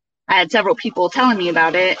I had several people telling me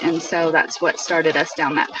about it. And so that's what started us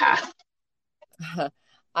down that path.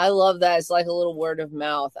 I love that. It's like a little word of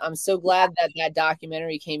mouth. I'm so glad that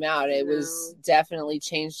documentary came out. It was definitely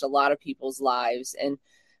changed a lot of people's lives. And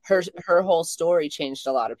her whole story changed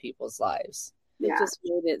a lot of people's lives. It just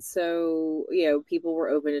made it so, people were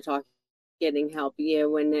open to getting help.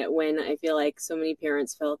 When I feel like so many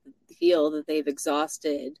parents feel that they've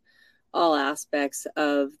exhausted all aspects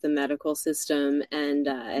of the medical system and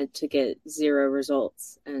to get zero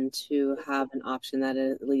results, and to have an option that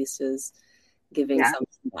at least is giving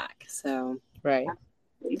something back. So, right.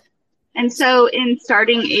 And so in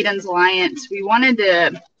starting Ayden's Alliance, we wanted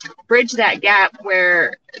to bridge that gap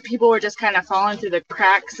where people were just kind of falling through the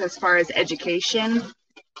cracks as far as education.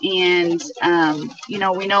 And,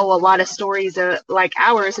 we know a lot of stories like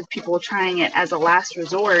ours of people trying it as a last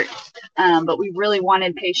resort. But we really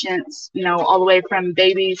wanted patients, all the way from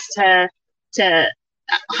babies to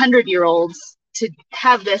 100-year-olds to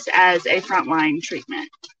have this as a frontline treatment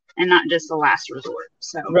and not just a last resort.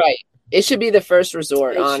 So right. It should be the first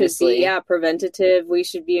resort, honestly. Should be, preventative. We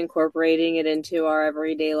should be incorporating it into our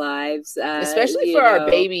everyday lives. Especially for our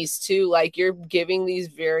babies, too. Like, you're giving these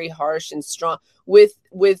very harsh and strong, with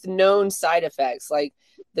known side effects. Like,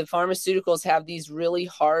 the pharmaceuticals have these really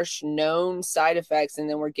harsh, known side effects, and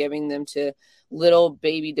then we're giving them to little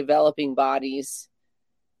baby developing bodies.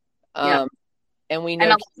 And we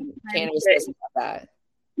know cannabis doesn't have that.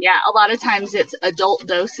 Yeah, a lot of times it's adult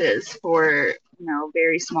doses for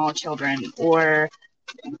very small children, or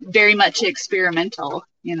very much experimental,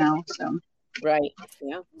 so. Right.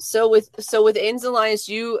 Yeah. So with Ayden's Alliance,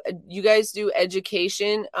 you guys do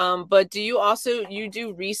education, but do you also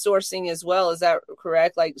do resourcing as well? Is that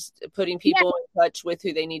correct? Like putting people in touch with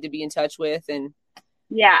who they need to be in touch with, and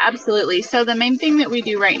Yeah, absolutely. So the main thing that we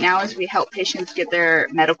do right now is we help patients get their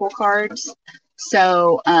medical cards.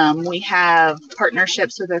 So we have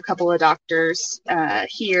partnerships with a couple of doctors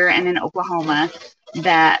here and in Oklahoma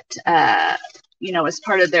that, as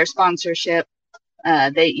part of their sponsorship,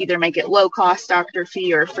 they either make it low cost doctor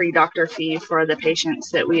fee or free doctor fee for the patients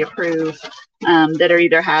that we approve that are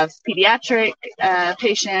either have pediatric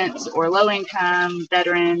patients or low income,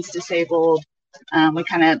 veterans, disabled. We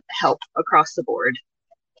kind of help across the board.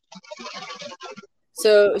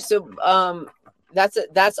 So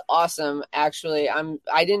that's awesome. Actually,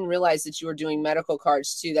 I didn't realize that you were doing medical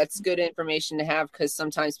cards too. That's good information to have, because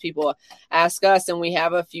sometimes people ask us, and we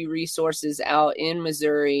have a few resources out in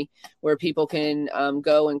Missouri where people can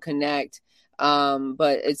go and connect.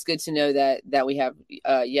 But it's good to know that we have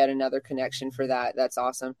yet another connection for that. That's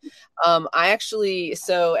awesome.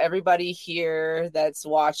 So everybody here that's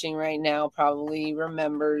watching right now probably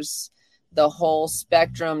remembers the whole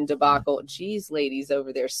Spectrum debacle. Geez, ladies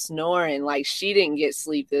over there snoring like she didn't get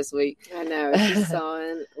sleep this week. I know, she's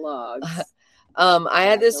sawing logs. I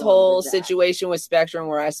had this whole situation with Spectrum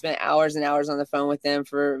where I spent hours and hours on the phone with them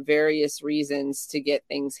for various reasons to get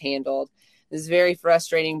things handled. It was very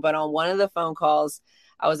frustrating, but on one of the phone calls,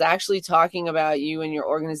 I was actually talking about you and your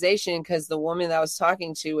organization, because the woman that I was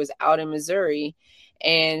talking to was out in Missouri,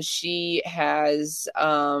 and she has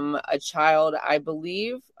a child. I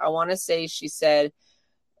want to say she said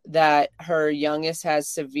that her youngest has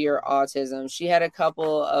severe autism. She had a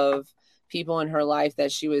couple of people in her life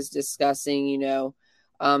that she was discussing,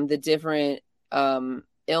 the different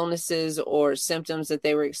illnesses or symptoms that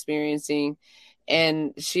they were experiencing.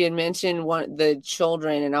 And she had mentioned the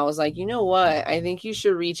children, and I was like, you know what? I think you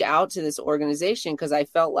should reach out to this organization, because I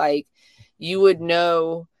felt like you would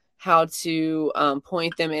know how to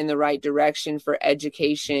point them in the right direction for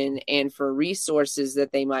education and for resources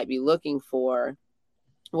that they might be looking for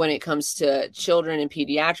when it comes to children and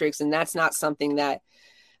pediatrics. And that's not something that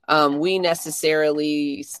we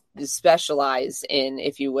necessarily specialize in,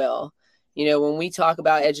 if you will. When we talk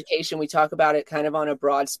about education, we talk about it kind of on a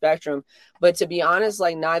broad spectrum. But to be honest,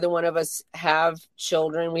 like, neither one of us have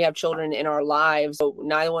children. We have children in our lives, but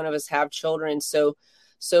neither one of us have children. So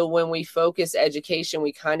when we focus education,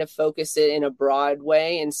 we kind of focus it in a broad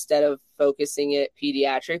way instead of focusing it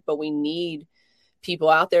pediatric. But we need people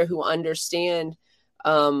out there who understand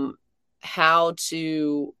how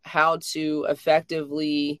to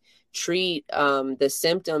effectively treat the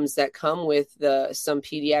symptoms that come with some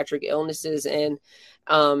pediatric illnesses and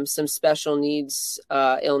some special needs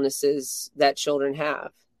illnesses that children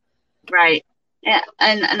have. Right.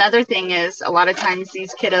 And another thing is, a lot of times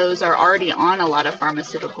these kiddos are already on a lot of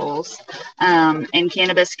pharmaceuticals, and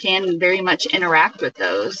cannabis can very much interact with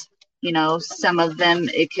those. Some of them,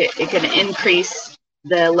 it could increase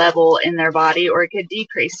the level in their body, or it could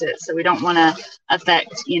decrease it. So we don't want to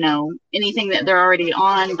affect, anything that they're already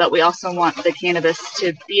on, but we also want the cannabis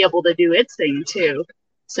to be able to do its thing too.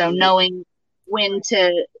 So knowing when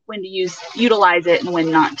to utilize it and when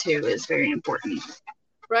not to is very important.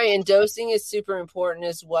 Right. And dosing is super important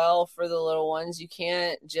as well for the little ones. You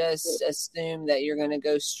can't just assume that you're going to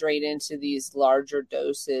go straight into these larger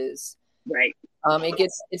doses. Right.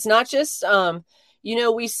 It's not just,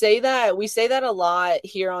 we say that a lot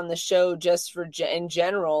here on the show, just in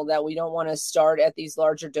general, that we don't want to start at these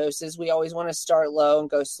larger doses. We always want to start low and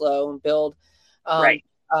go slow and build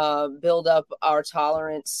up our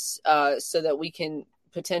tolerance so that we can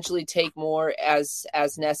potentially take more as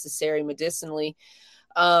necessary medicinally.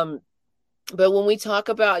 But when we talk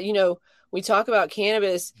about,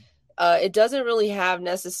 cannabis, it doesn't really have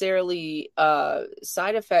necessarily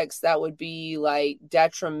side effects that would be like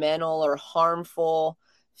detrimental or harmful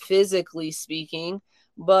physically speaking.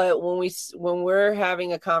 But when we're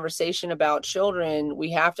having a conversation about children,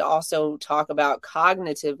 we have to also talk about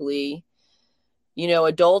cognitively.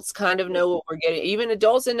 Adults kind of know what we're getting. Even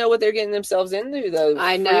adults that know what they're getting themselves into, though.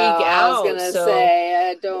 I know. I was gonna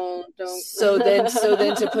say, don't. So then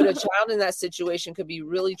to put a child in that situation could be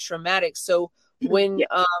really traumatic. So when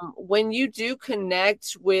you do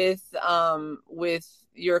connect with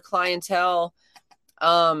your clientele,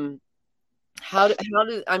 do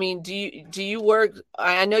you work?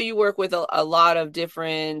 I know you work with a lot of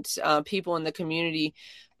different people in the community.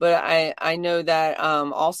 But I know that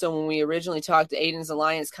also when we originally talked, Ayden's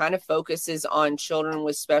Alliance kind of focuses on children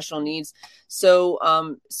with special needs. So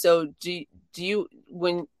do you,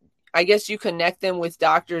 when I guess you connect them with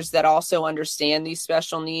doctors that also understand these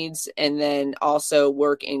special needs and then also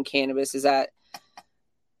work in cannabis. Is that?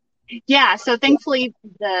 Yeah, so thankfully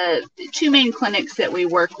the two main clinics that we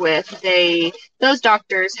work with, those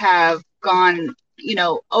doctors have gone,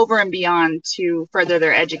 over and beyond to further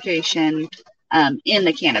their education in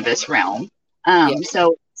the cannabis realm.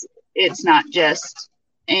 So it's not just,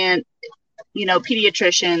 and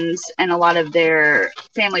pediatricians and a lot of their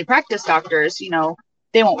family practice doctors,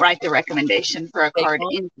 they won't write the recommendation for a card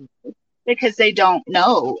because they don't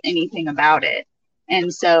know anything about it.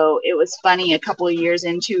 And so it was funny, a couple of years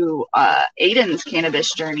into Ayden's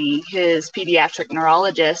cannabis journey, his pediatric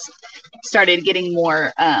neurologist started getting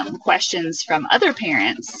more questions from other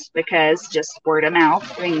parents because just word of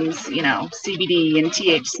mouth brings, CBD and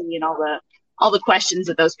THC and all the questions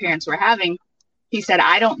that those parents were having. He said,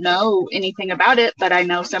 I don't know anything about it, but I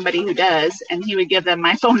know somebody who does. And he would give them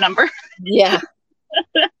my phone number. Yeah.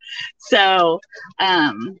 So,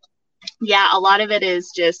 yeah, a lot of it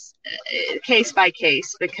is just case by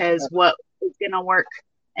case, because what is going to work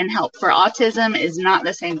and help for autism is not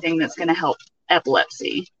the same thing that's going to help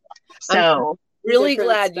epilepsy. So I'm really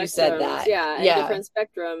glad you said that. Yeah. Different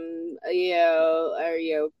spectrum,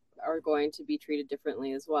 are going to be treated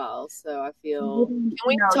differently as well. So I feel. Can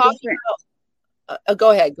we talk about,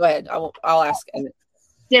 go ahead. I'll ask.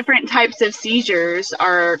 Different types of seizures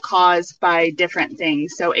are caused by different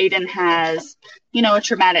things. So Ayden has, a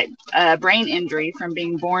traumatic brain injury from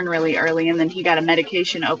being born really early, and then he got a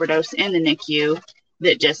medication overdose in the NICU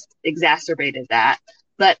that just exacerbated that.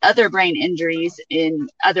 But other brain injuries in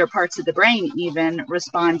other parts of the brain even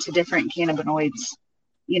respond to different cannabinoids,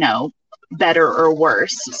 better or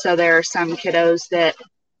worse. So there are some kiddos that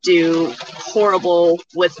do horrible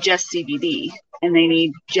with just CBD and they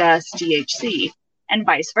need just THC, and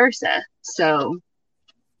vice versa. So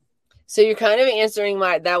you're kind of answering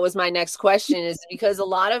that was my next question, is because a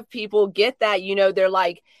lot of people get that, they're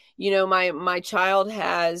like, my child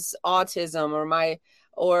has autism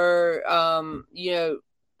or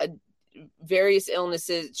various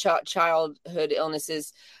illnesses, childhood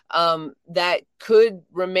illnesses that could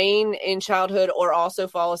remain in childhood or also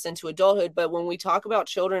follow us into adulthood. But when we talk about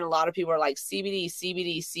children, a lot of people are like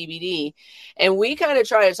CBD. And we kind of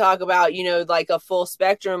try to talk about, like a full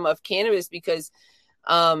spectrum of cannabis, because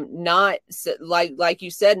not like you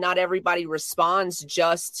said, not everybody responds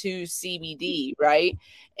just to CBD, right?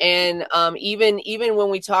 And even when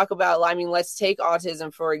we talk about, let's take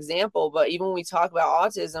autism for example, but even when we talk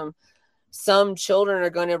about autism, some children are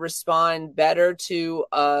going to respond better to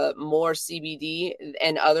more CBD,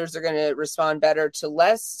 and others are going to respond better to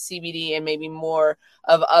less CBD and maybe more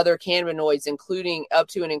of other cannabinoids, including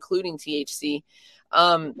THC.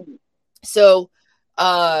 So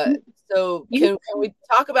can we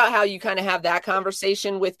talk about how you kind of have that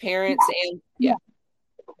conversation with parents? And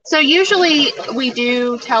so usually we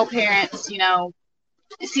do tell parents,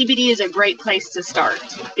 CBD is a great place to start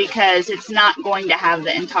because it's not going to have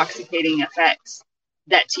the intoxicating effects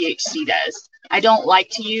that THC does. I don't like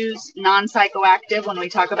to use non-psychoactive when we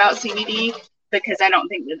talk about CBD because I don't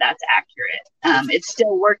think that that's accurate. It's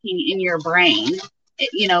still working in your brain,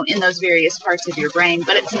 in those various parts of your brain,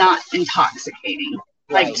 but it's not intoxicating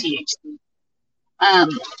like THC.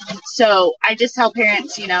 So I just tell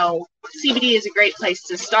parents, CBD is a great place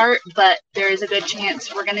to start, but there is a good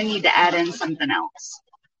chance we're going to need to add in something else.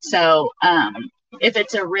 So if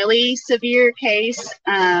it's a really severe case,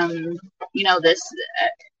 this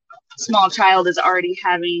small child is already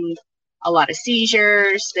having a lot of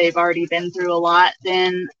seizures, they've already been through a lot,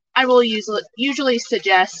 then I will usually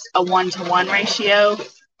suggest a 1-to-1 ratio,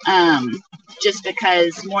 just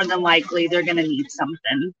because more than likely they're going to need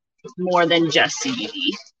something more than just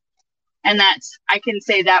CBD. And I can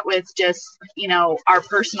say that with just, our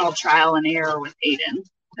personal trial and error with Ayden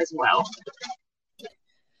as well.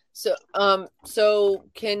 So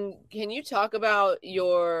can you talk about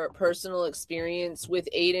your personal experience with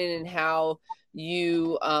Ayden and how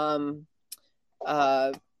you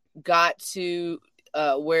got to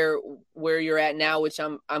where you're at now, which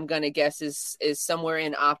I'm gonna guess is somewhere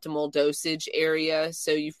in optimal dosage area.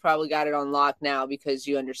 So you've probably got it on lock now because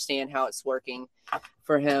you understand how it's working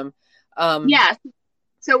for him. Yeah.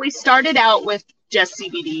 So we started out with just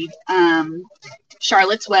CBD.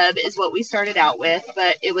 Charlotte's Web is what we started out with,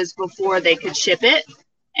 but it was before they could ship it.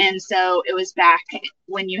 And so it was back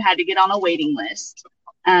when you had to get on a waiting list.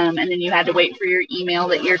 And then you had to wait for your email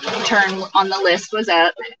that your turn on the list was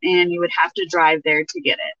up, and you would have to drive there to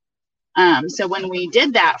get it. So when we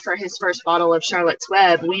did that for his first bottle of Charlotte's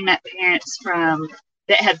Web, we met parents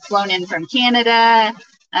that had flown in from Canada,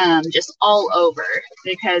 just all over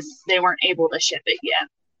because they weren't able to ship it yet.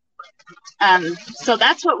 So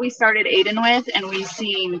that's what we started Ayden with, and we've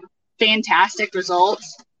seen fantastic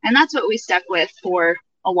results. And that's what we stuck with for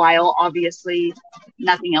a while. Obviously,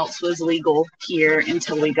 nothing else was legal here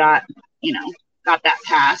until we got that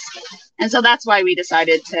passed. And so that's why we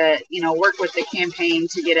decided to, work with the campaign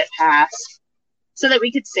to get it passed so that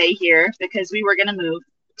we could stay here, because we were going to move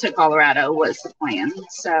to Colorado was the plan.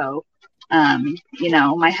 So,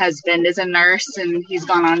 my husband is a nurse, and he's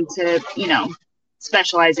gone on to,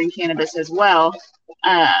 specialize in cannabis as well.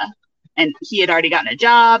 And he had already gotten a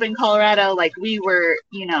job in Colorado. Like, we were,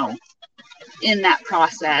 in that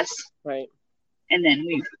process. Right. And then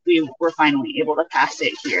we were finally able to pass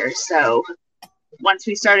it here. So once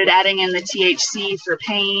we started adding in the THC for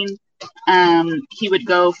pain, he would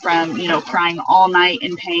go from, crying all night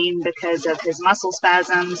in pain because of his muscle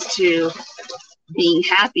spasms to being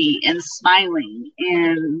happy and smiling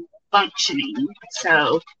and functioning.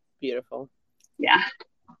 So beautiful. Yeah.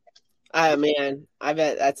 Oh man, I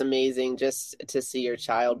bet that's amazing just to see your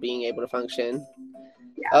child being able to function.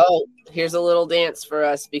 Yeah. Oh, here's a little dance for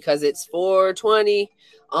us because it's 4:20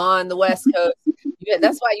 on the West Coast.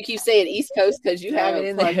 That's why you keep saying East Coast, because you have it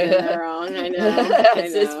in there. Wrong. I know.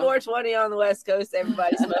 It's 4:20 on the West Coast.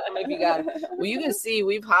 Everybody smoke them if you got them. Well, you can see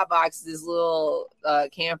we've hotboxed this little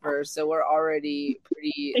camper, so we're already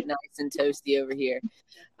pretty nice and toasty over here.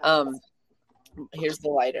 Here's the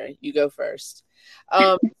lighter. You go first.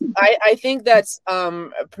 I think that's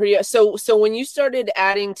pretty. So when you started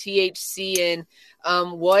adding THC in,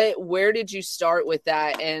 where did you start with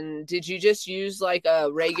that? And did you just use like a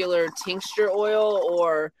regular tincture oil,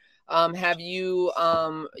 or have you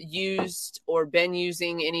used or been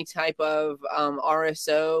using any type of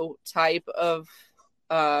RSO type of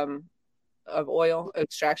oil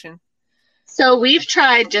extraction? So we've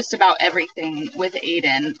tried just about everything with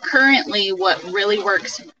Ayden. Currently, what really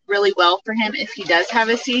works really well for him if he does have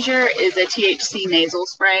a seizure is a THC nasal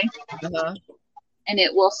spray. Uh-huh. And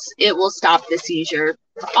it will stop the seizure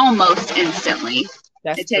almost instantly.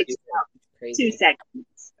 It takes about 2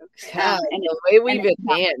 seconds. Yeah, and the way we've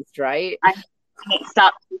advanced, right? And it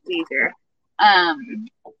stops the seizure.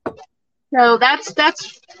 So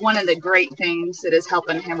that's one of the great things that is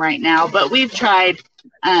helping him right now. But we've tried,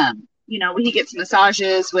 he gets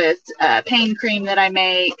massages with pain cream that I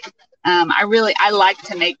make. I like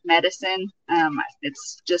to make medicine.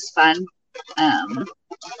 It's just fun.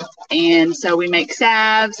 And so we make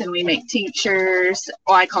salves and we make tinctures.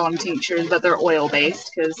 Well, I call them tinctures, but they're oil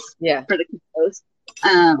based for the kilos.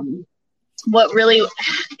 What really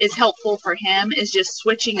is helpful for him is just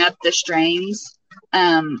switching up the strains.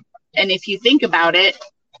 And if you think about it,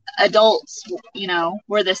 adults,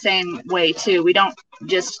 we're the same way too. We don't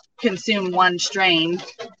just consume one strain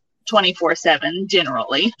 24/7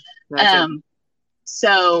 generally.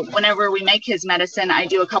 So whenever we make his medicine, I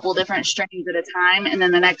do a couple different strains at a time, and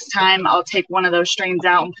then the next time I'll take one of those strains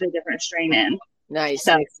out and put a different strain in. Nice.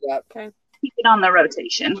 So mix it up. Okay. Keep it on the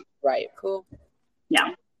rotation. Right. Cool.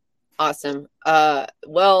 Yeah. Awesome. So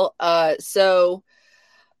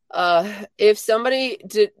if somebody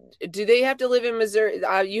do they have to live in Missouri?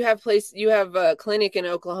 You have a clinic in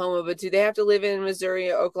Oklahoma, but do they have to live in Missouri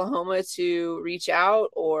or Oklahoma to reach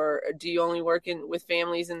out, or do you only work with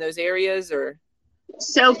families in those areas, or?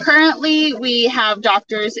 So currently we have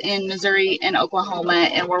doctors in Missouri and Oklahoma,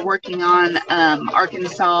 and we're working on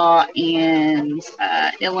Arkansas and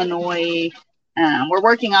Illinois. We're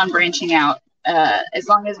working on branching out as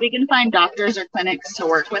long as we can find doctors or clinics to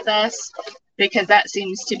work with us, because that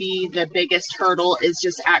seems to be the biggest hurdle, is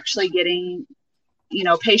just actually getting,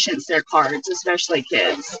 patients their cards, especially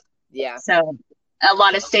kids. Yeah. So a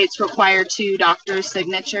lot of states require 2 doctors'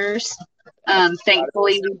 signatures.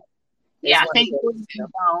 Thankfully,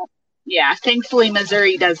 thankfully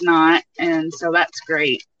Missouri does not, and so that's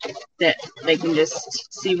great that they can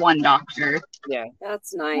just see one doctor. Yeah,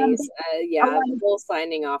 that's nice. The whole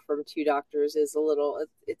signing off from 2 doctors is a little.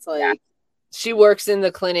 It's like she works in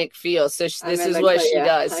the clinic field, so this is what she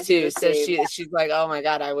does too. So she's like, oh my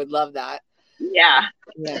God, I would love that. Yeah.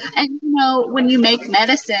 And when you make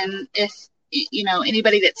medicine, if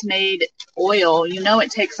anybody that's made oil,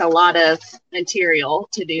 it takes a lot of material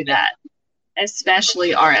to do that,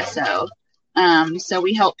 especially RSO. So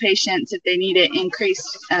we help patients if they need an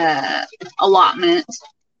increased allotment.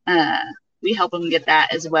 We help them get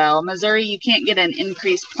that as well. Missouri, you can't get an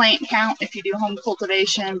increased plant count if you do home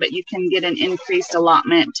cultivation, but you can get an increased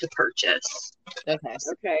allotment to purchase.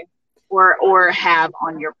 Okay. Or have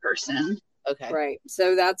on your person. Okay. Right.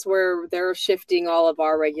 So that's where they're shifting all of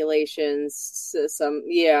our regulations to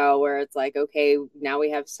where it's like, okay, now we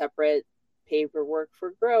have separate paperwork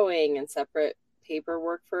for growing and separate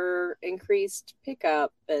paperwork for increased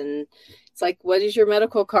pickup. And it's like, what is your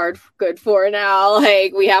medical card good for now?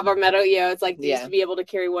 Like, we have our medical, it's like, they used to be able to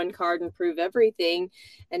carry one card and prove everything.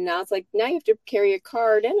 And now it's like, now you have to carry a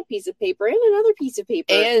card and a piece of paper and another piece of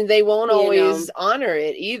paper. And they won't always honor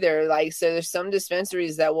it either. Like, so there's some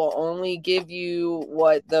dispensaries that will only give you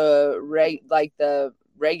what the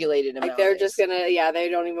regulated amount. Like, they're just gonna, they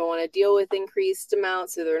don't even want to deal with increased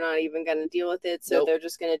amounts, so they're not even gonna deal with it. So they're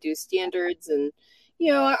just gonna do standards, and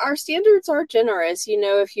our standards are generous.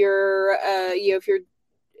 If you're,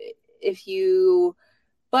 if you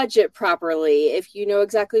budget properly, if you know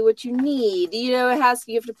exactly what you need, you have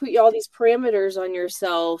to put all these parameters on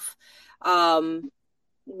yourself. When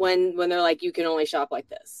they're like, you can only shop like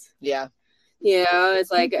this. Yeah.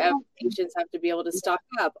 It's like patients have to be able to stock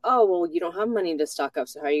up. Oh, well, you don't have money to stock up,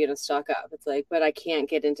 so how are you going to stock up? It's like, but I can't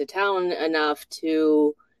get into town enough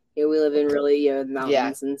to, we live in really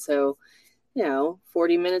mountains, and so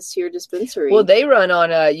 40 minutes to your dispensary. Well, they run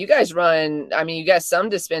on you guys run. I mean, you got some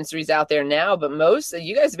dispensaries out there now, but most of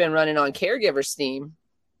you guys have been running on caregiver steam.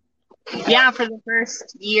 Yeah, for the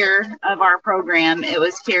first year of our program, it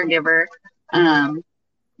was caregiver.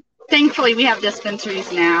 Thankfully, we have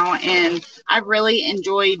dispensaries now, and I've really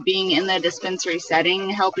enjoyed being in the dispensary setting,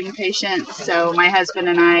 helping patients. So my husband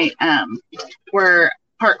and I were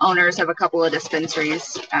part owners of a couple of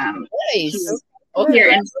dispensaries. Nice.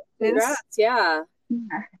 Here in Congrats. Yeah.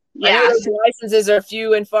 Yeah. The licenses are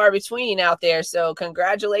few and far between out there. So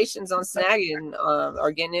congratulations on snagging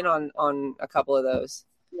or getting in on a couple of those.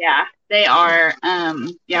 Yeah, they are.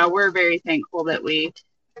 We're very thankful that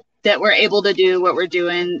we're able to do what we're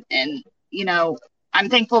doing. And, I'm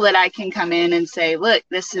thankful that I can come in and say, look,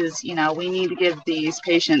 this is, we need to give these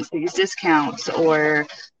patients these discounts, or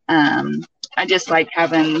I just like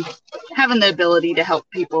having the ability to help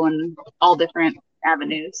people in all different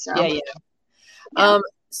avenues. So. Yeah.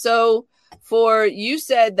 So you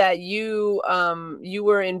said that you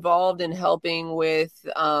were involved in helping with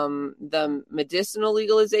the medicinal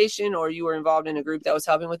legalization, or you were involved in a group that was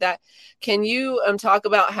helping with that. Can you talk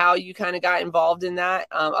about how you kind of got involved in that?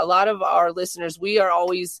 A lot of our listeners, we are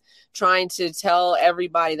always trying to tell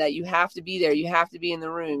everybody that you have to be there, you have to be in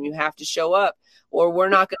the room, you have to show up, or we're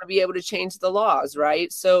not going to be able to change the laws,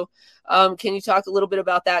 right? So can you talk a little bit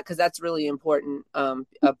about that? Because that's really important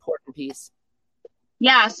piece.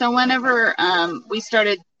 Yeah, so whenever we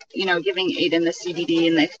started, giving Ayden the CBD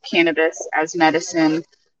and the cannabis as medicine,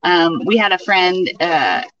 we had a friend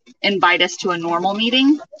invite us to a normal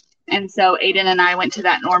meeting. And so Ayden and I went to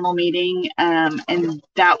that normal meeting, and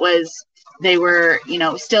they were,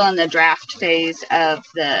 still in the draft phase of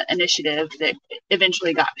the initiative that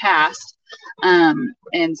eventually got passed.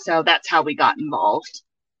 And so that's how we got involved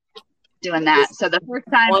doing that. So the first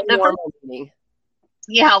time, one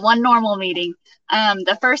normal meeting.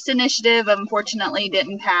 The first initiative, unfortunately,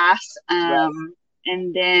 didn't pass. And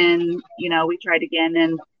then, we tried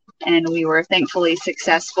again, and we were thankfully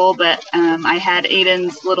successful. But I had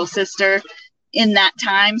Ayden's little sister in that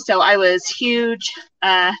time. So I was huge,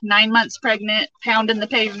 9 months pregnant, pounding the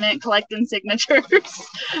pavement, collecting signatures.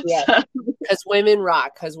 Yeah, because women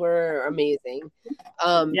rock, because we're amazing.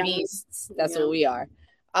 Beasts, that's what we are.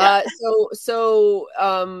 So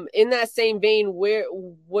in that same vein,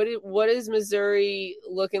 what is Missouri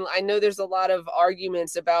looking like? I know there's a lot of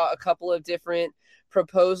arguments about a couple of different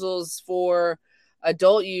proposals for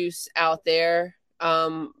adult use out there.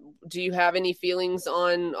 Do you have any feelings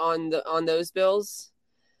on those bills?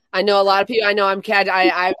 I know a lot of people. I know I'm catch.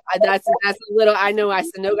 That's a little. I know I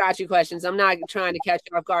said no got you questions. I'm not trying to catch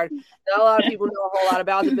you off guard. Not a lot of people know a whole lot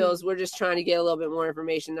about the bills. We're just trying to get a little bit more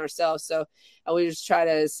information ourselves. So we just try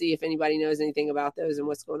to see if anybody knows anything about those and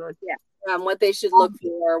what's going on. Yeah. What they should look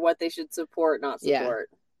for, what they should support, not support.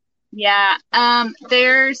 Yeah.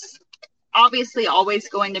 There's obviously always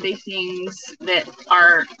going to be things that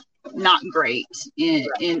are not great in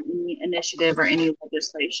any initiative or any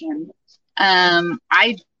legislation.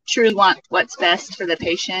 I truly want what's best for the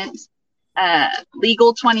patient.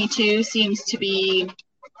 Legal 22 seems to be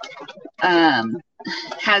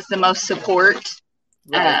has the most support,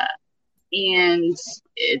 and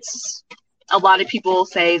it's a lot of people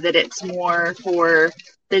say that it's more for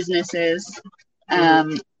businesses,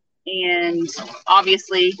 and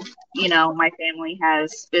obviously, my family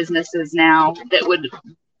has businesses now that would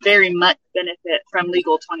very much benefit from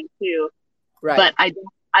legal 22, but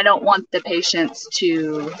I don't want the patients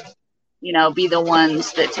to, be the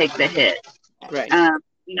ones that take the hit. Right.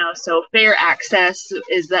 So fair access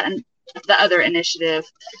is the other initiative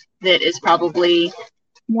that is probably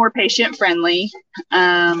more patient friendly.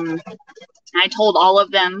 I told all of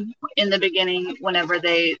them in the beginning, whenever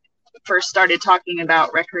they first started talking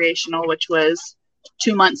about recreational, which was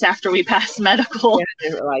 2 months after we passed medical. Yeah,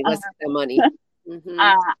 they were like, let's get the money.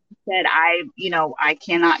 Said I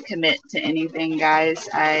cannot commit to anything, guys.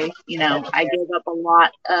 I gave up a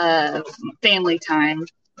lot of family time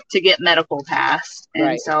to get medical passed,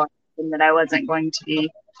 and so that I wasn't going to be,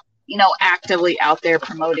 actively out there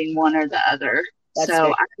promoting one or the other. That's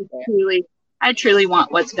so I truly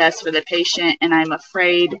want what's best for the patient, and I'm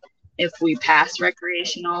afraid if we pass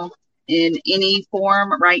recreational in any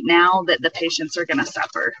form right now that the patients are going to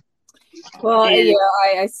suffer. Well,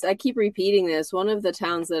 I keep repeating this. One of the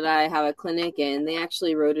towns that I have a clinic in, they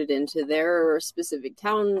actually wrote it into their specific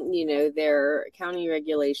town, their county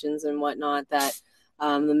regulations and whatnot, that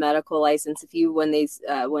the medical license,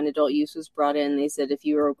 when adult use was brought in, they said if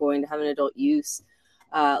you are going to have an adult use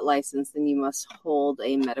license, then you must hold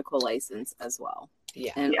a medical license as well.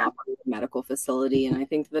 And operate a medical facility. And I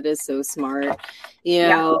think that is so smart,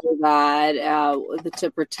 that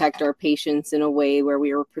to protect our patients in a way where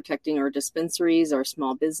we are protecting our dispensaries, our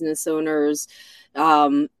small business owners,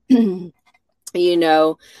 regardless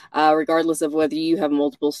of whether you have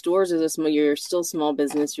multiple stores or you're still small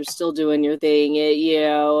business, you're still doing your thing,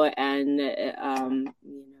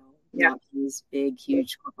 not these big,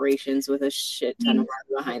 huge corporations with a shit ton of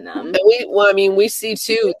money behind them. We see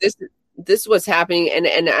too, this is what's happening.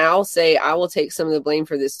 And I'll say, I will take some of the blame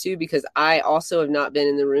for this too, because I also have not been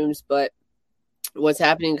in the rooms, but what's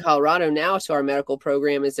happening in Colorado now to our medical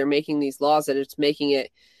program is they're making these laws that it's making it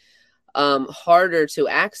harder to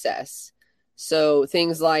access. So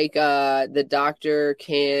things like the doctor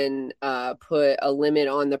can put a limit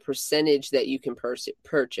on the percentage that you can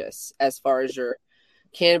purchase as far as your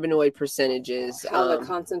cannabinoid percentages. How the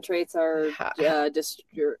concentrates are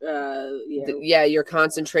your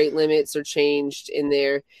concentrate limits are changed in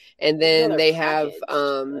there. And then they have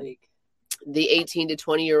the 18 to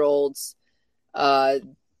 20 year olds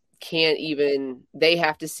can't even, they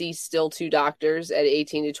have to see still 2 doctors at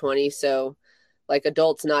 18 to 20. So like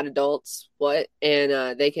adults, not adults,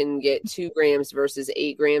 and they can get 2 grams versus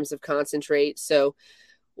 8 grams of concentrate. So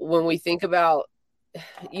when we think about,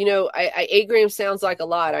 8 grams sounds like a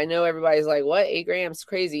lot. I know everybody's like, what? 8 grams?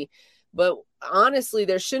 Crazy. But honestly,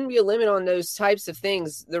 there shouldn't be a limit on those types of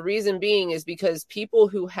things. The reason being is because people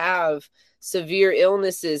who have severe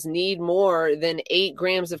illnesses need more than 8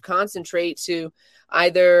 grams of concentrate to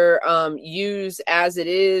either use as it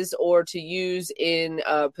is or to use in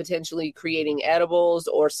potentially creating edibles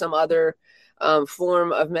or some other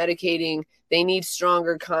form of medicating. They need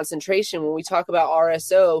stronger concentration. When we talk about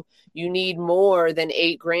RSO, you need more than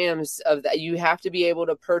 8 grams of that. You have to be able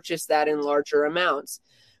to purchase that in larger amounts,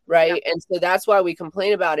 right? Yeah. And so that's why we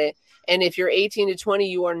complain about it. And if you're 18 to 20,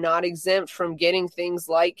 you are not exempt from getting things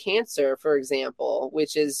like cancer, for example,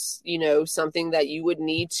 which is, something that you would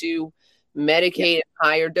need to medicate at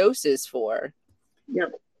higher doses for.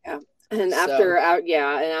 Yep. Yeah. And after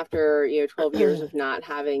 12 years of not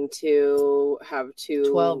having to have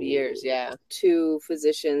 12 years, 2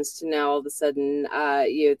 physicians to now all of a sudden,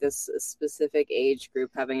 this specific age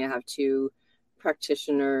group having to have 2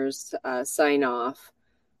 practitioners sign off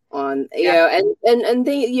on, and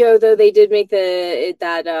they, though they did make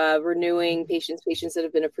that renewing patients that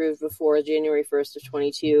have been approved before January 1st of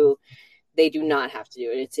 22. They do not have to do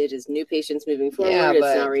it. It is new patients moving forward. Yeah, it's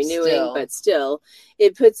not renewing, but still,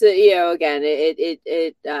 it puts it.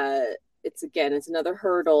 It's another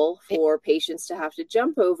hurdle for patients to have to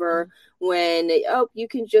jump over when you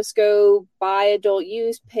can just go buy adult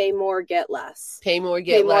use, pay more, get less, pay more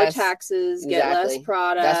taxes, get less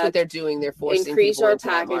product. That's what they're doing. They're forcing increase people our into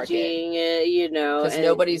packaging. Because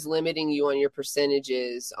nobody's limiting you on your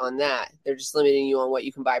percentages on that. They're just limiting you on what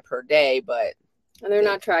you can buy per day, but. And they're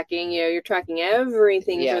not tracking, you're tracking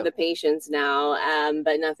everything for the patients now,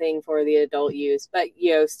 but nothing for the adult use. But,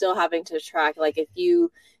 still having to track, like if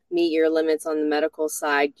you meet your limits on the medical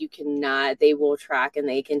side, you cannot, they will track and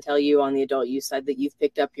they can tell you on the adult use side that you've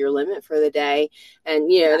picked up your limit for the day. And,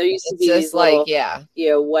 there used to be these little,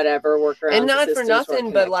 whatever workarounds. And not for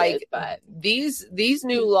nothing, but these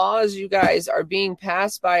new laws, you guys, are being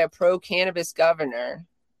passed by a pro-cannabis governor.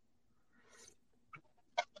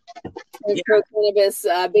 It's pro cannabis,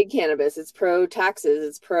 big cannabis. It's pro taxes.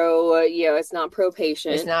 It's pro, it's not pro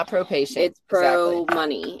patient. It's not pro patient. It's pro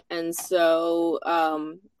money. And so,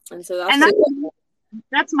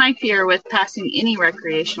 that's my fear with passing any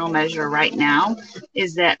recreational measure right now,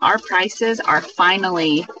 is that our prices are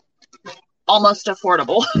finally almost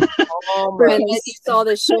affordable. And then you saw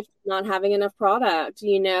the shift not having enough product,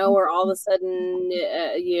 or all of a sudden,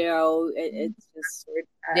 it's just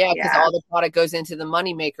because all the product goes into the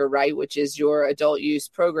moneymaker, right? Which is your adult use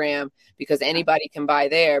program, because anybody can buy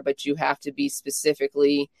there, but you have to be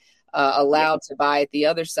specifically allowed to buy at the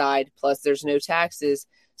other side. Plus, there's no taxes.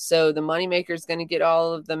 So the moneymaker is going to get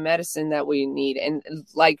all of the medicine that we need. And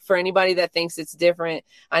like for anybody that thinks it's different,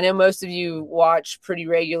 I know most of you watch pretty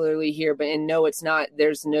regularly here, and no, it's not.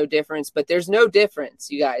 There's no difference, but there's no difference,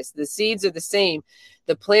 you guys. The seeds are the same.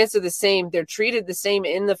 The plants are the same. They're treated the same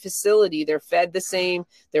in the facility. They're fed the same.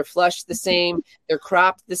 They're flushed the same. They're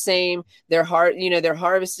cropped the same. They're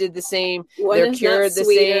harvested the same. They're cured the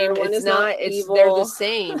same. It's not. They're the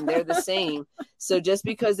same. They're the same. So just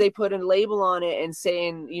because they put a label on it and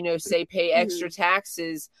saying, say pay extra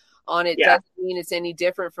taxes on it, doesn't mean it's any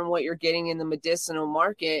different from what you're getting in the medicinal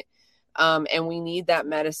market. And we need that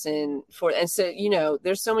medicine and so,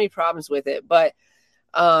 there's so many problems with it, but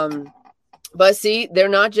see, they're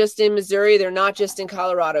not just in Missouri. They're not just in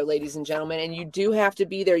Colorado, ladies and gentlemen. And you do have to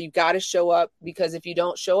be there. You got to show up, because if you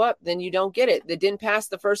don't show up, then you don't get it. They didn't pass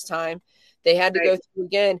the first time. They had to go through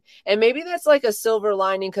again. And maybe that's like a silver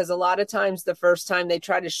lining, because a lot of times the first time they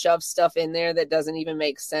try to shove stuff in there that doesn't even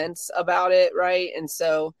make sense about it, right? And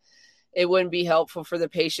so it wouldn't be helpful for the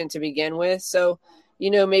patient to begin with. So,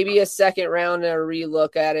 maybe a second round or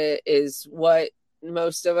relook at it is what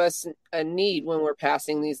most of us need when we're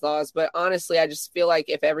passing these laws. But honestly, I just feel like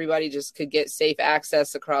if everybody just could get safe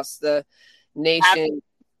access across the nation,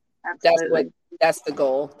 that's the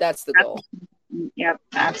goal. That's the goal. Yep,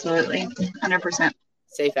 absolutely. 100%.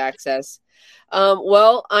 Safe access.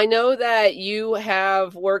 Well, I know that you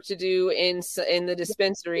have work to do in the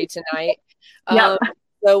dispensary tonight.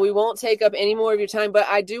 So we won't take up any more of your time, but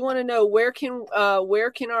I do want to know where can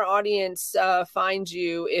our audience find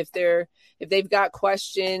you if they've got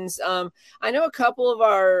questions. I know a couple of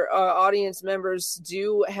our audience members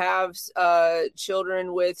do have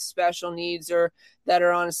children with special needs or that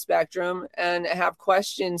are on a spectrum and have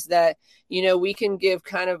questions that, we can give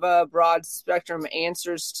kind of a broad spectrum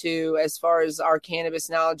answers to as far as our cannabis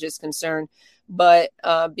knowledge is concerned. But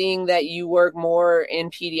being that you work more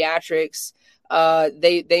in pediatrics,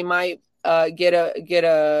 they might get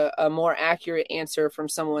a more accurate answer from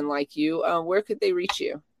someone like you. Where could they reach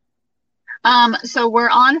you? So we're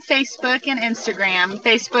on Facebook and Instagram.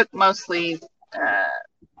 Facebook mostly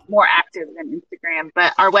more active than Instagram,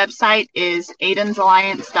 but our website is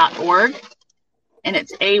aydensalliance.org, and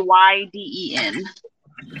it's AYDEN.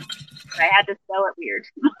 I had to spell it weird.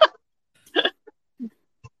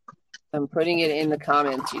 I'm putting it in the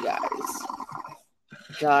comments, you guys.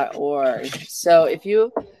 .org. So if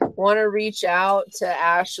you want to reach out to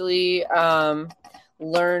Ashley,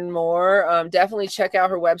 learn more, definitely check out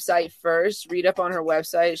her website first. Read up on her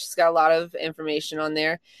website. She's got a lot of information on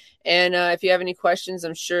there. And if you have any questions,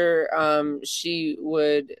 I'm sure she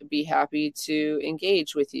would be happy to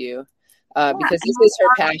engage with you because this is her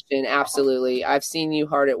passion. Absolutely. I've seen you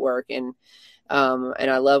hard at work, and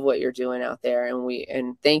I love what you're doing out there.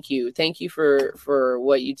 And thank you for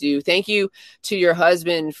what you do. Thank you to your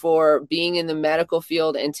husband for being in the medical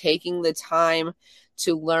field and taking the time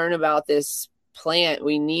to learn about this plant.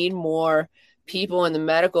 We need more people in the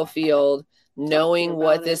medical field knowing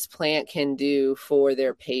what this plant can do for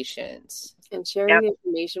their patients and sharing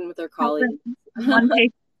information with their colleagues. One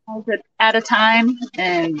patient at a time,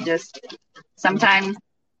 and just sometimes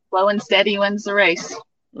slow and steady wins the race.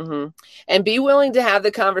 Mm-hmm. And be willing to have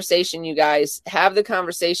the conversation, you guys. Have the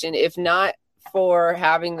conversation. If not for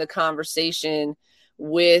having the conversation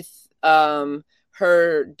with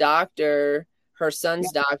her doctor, her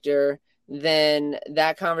son's doctor, then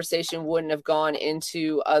that conversation wouldn't have gone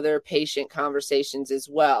into other patient conversations as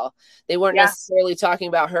well. They weren't necessarily talking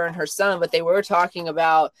about her and her son, but they were talking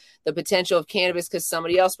about the potential of cannabis because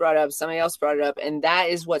somebody else brought it up. And that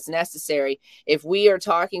is what's necessary. If we are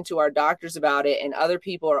talking to our doctors about it and other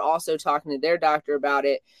people are also talking to their doctor about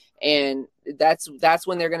it, and that's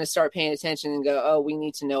when they're going to start paying attention and go, oh, we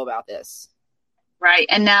need to know about this. Right.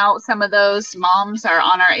 And now some of those moms are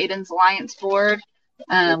on our Ayden's Alliance board.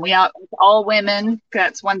 We are all women.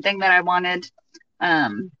 That's one thing that I wanted.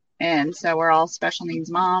 And so we're all special needs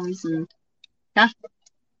moms, and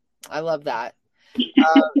I love that.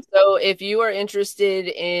 So if you are interested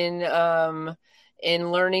in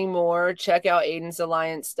learning more, check out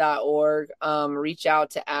aydensalliance.org. Reach out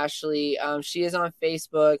to Ashley. She is on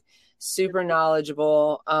Facebook, super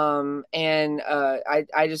knowledgeable. And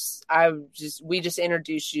we just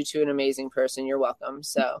introduced you to an amazing person. You're welcome.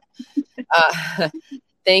 So,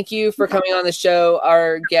 Thank you for coming on the show.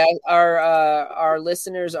 Our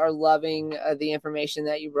listeners are loving the information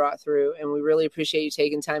that you brought through, and we really appreciate you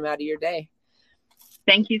taking time out of your day.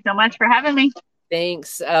 Thank you so much for having me.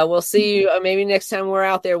 Thanks. We'll see you maybe next time we're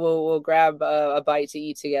out there. We'll grab a bite to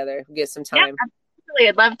eat together. Get some time. Yeah, absolutely.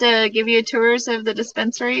 I'd love to give you tours of the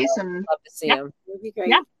dispensaries and love to see them. That'd be great.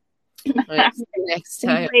 Yeah. All right, see you next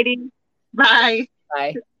time. Thanks, ladies. Bye.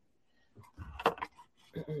 Bye.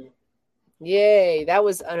 Yay, that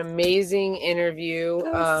was an amazing interview.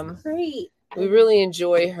 That was great. We really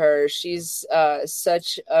enjoy her. She's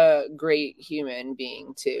such a great human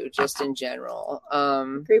being too, just in general.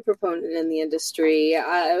 Great proponent in the industry.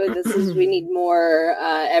 We need more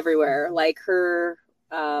everywhere like her.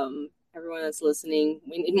 Everyone that's listening,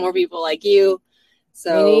 we need more people like you.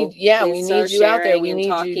 So we need you out there. We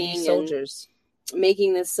need you soldiers.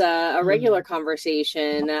 Making this a regular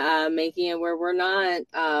conversation, making it where we're not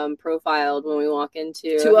profiled when we walk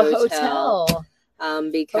into a hotel.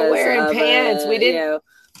 Because wearing pants, we didn't.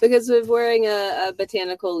 Because of wearing a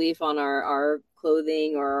botanical leaf on our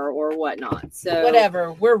clothing or whatnot. So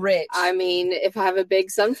whatever, we're rich. I mean, if I have a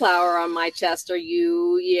big sunflower on my chest, are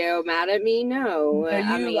you mad at me? No.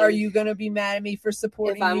 Are you gonna be mad at me for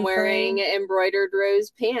supporting? If I'm Ukraine? wearing embroidered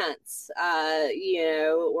rose pants,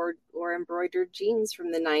 or embroidered jeans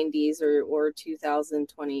from the 90s or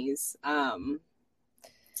 2020s.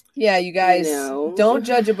 Yeah, you guys don't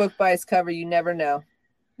judge a book by its cover. You never know.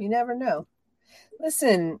 You never know.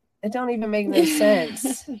 Listen, it don't even make no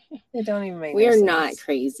sense. It don't even make no sense. We are not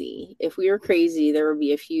crazy. If we were crazy, there would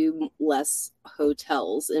be a few less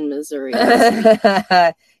hotels in Missouri.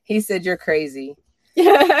 He said you're crazy. We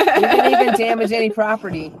didn't even damage any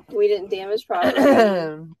property. We didn't damage property.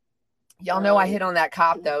 Y'all know I hit on that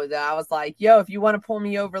cop, though. That I was like, yo, if you want to pull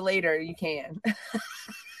me over later, you can.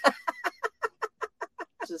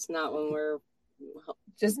 Just not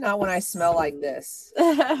when I smell like this.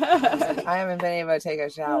 I haven't been able to take a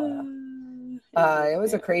shower. It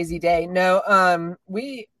was a crazy day. No,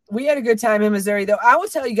 we had a good time in Missouri, though. I will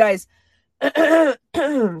tell you guys,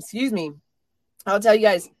 excuse me. I'll tell you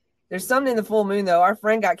guys, there's something in the full moon, though. Our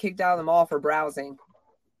friend got kicked out of the mall for browsing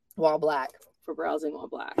while black.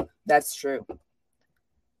 That's true.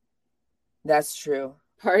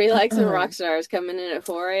 Party like some rock stars coming in at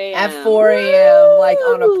 4 a.m. At 4 a.m., like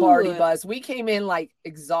on a party bus. We came in like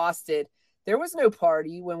exhausted. There was no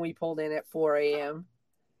party when we pulled in at 4 a.m.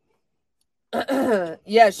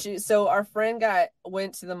 Yeah, so our friend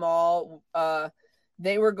went to the mall.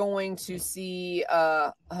 They were going to see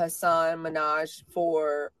Hassan Minaj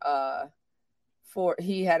for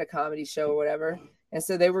he had a comedy show or whatever. And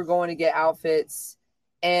so they were going to get outfits,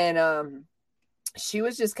 and she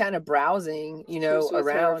was just kind of browsing,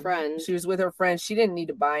 around. She was with her friend. She didn't need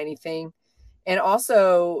to buy anything. And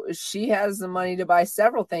also, she has the money to buy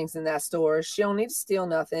several things in that store. She don't need to steal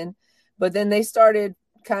nothing. But then they started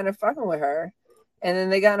kind of fucking with her. And then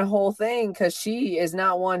they got in a whole thing because she is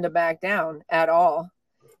not one to back down at all.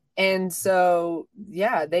 And so,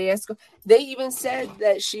 yeah, they even said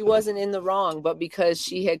that she wasn't in the wrong, but because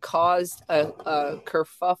she had caused a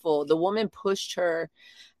kerfuffle, the woman pushed her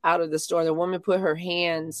out of the store. The woman put her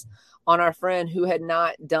hands on our friend who had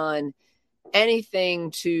not done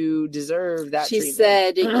anything to deserve that treatment.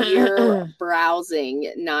 Said, you're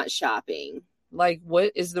browsing, not shopping. Like,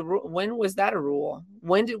 what is the rule? When was that a rule?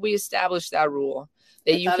 When did we establish that rule?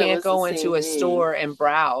 That you can't go into a store and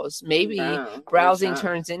browse. Maybe browsing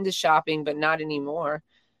turns into shopping, but not anymore.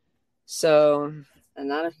 So, and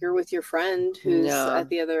not if you're with your friend who's at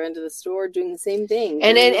the other end of the store doing the same thing.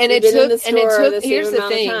 Here's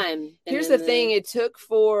the thing. It took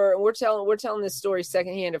for we're telling this story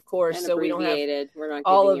secondhand, of course, so we don't have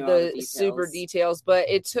all of the super details. But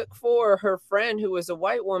it took for her friend, who was a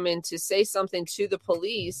white woman, to say something to the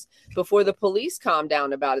police before the police calmed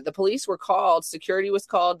down about it. The police were called. Security was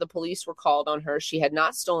called. The police were called on her. She had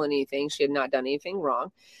not stolen anything. She had not done anything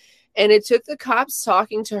wrong. And it took the cops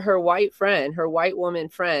talking to her white woman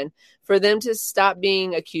friend, for them to stop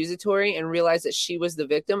being accusatory and realize that she was the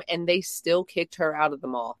victim. And they still kicked her out of the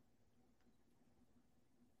mall.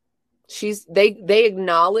 They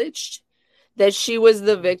acknowledged that she was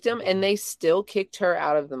the victim, and they still kicked her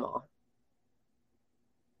out of the mall.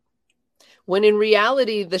 When in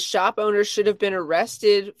reality, the shop owner should have been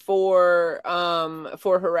arrested for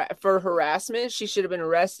harassment. She should have been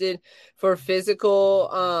arrested for physical,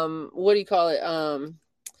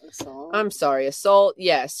 assault. I'm sorry, assault.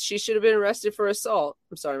 Yes, she should have been arrested for assault.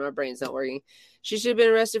 I'm sorry, my brain's not working. She should have been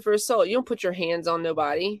arrested for assault. You don't put your hands on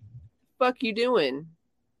nobody. Fuck you doing?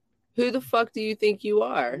 Who the fuck do you think you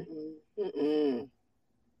are?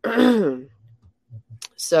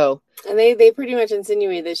 So, and they pretty much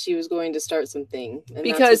insinuated that she was going to start something, and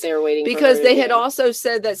that's what they were waiting for. Because they had also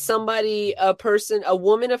said that a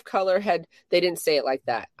woman of color they didn't say it like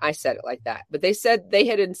that. I said it like that. But they said they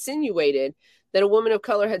had insinuated that a woman of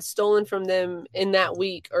color had stolen from them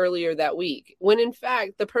earlier that week. When in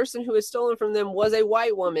fact, the person who had stolen from them was a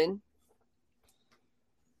white woman.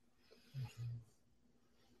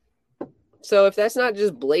 So if that's not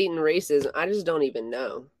just blatant racism, I just don't even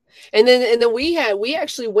know. And then we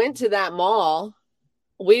actually went to that mall.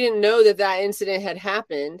 We didn't know that incident had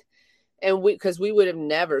happened, and because we would have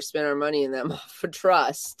never spent our money in that mall for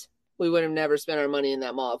trust. We would have never spent our money in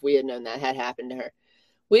that mall if we had known that had happened to her.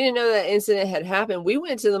 We didn't know that incident had happened. We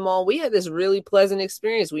went to the mall. We had this really pleasant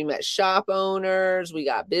experience. We met shop owners. We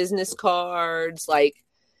got business cards. Like,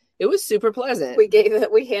 it was super pleasant. We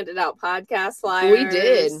handed out podcast flyers. We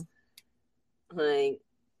did.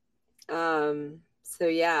 So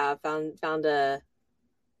yeah, found a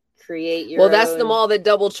create your that's own. the mall that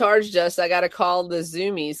double charged us. I got to call the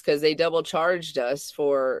Zoomies because they double charged us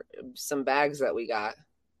for some bags that we got.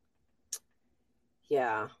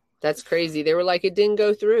 Yeah. That's crazy. They were like, it didn't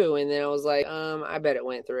go through. And then I was like, I bet it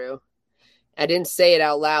went through. I didn't say it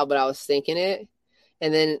out loud, but I was thinking it.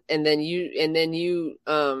 And then you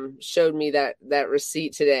showed me that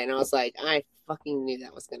receipt today, and I was like, I fucking knew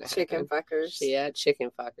that was gonna happen. Chicken fuckers. Yeah, chicken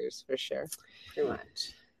fuckers for sure. Pretty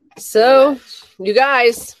much. So, you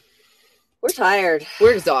guys, we're tired.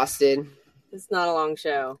 We're exhausted. It's not a long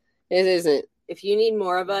show. It isn't. If you need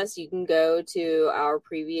more of us, you can go to our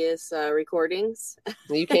previous recordings.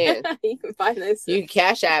 You can. You can find those. You can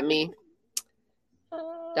cash at me.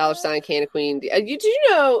 $ Canna Queen. Did you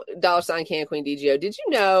know $ Canna Queen DGO? Did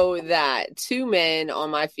you know that 2 men on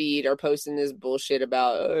my feed are posting this bullshit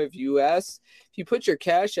about if you put your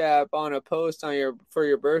Cash App on a post for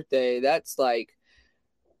your birthday, that's like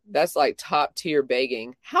top tier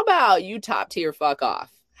begging. How about you top tier fuck off?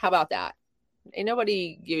 How about that? Ain't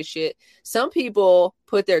nobody give a shit. Some people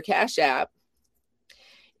put their Cash App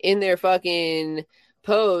in their fucking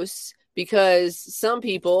posts because some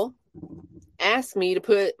people ask me to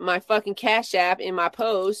put my fucking Cash App in my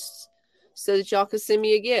posts so that y'all could send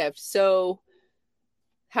me a gift. So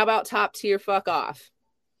how about top tier fuck off?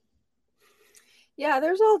 Yeah,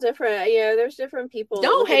 there's all different, there's different people.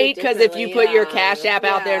 Don't hate because if you put your Cash App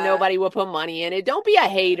out there, nobody will put money in it. Don't be a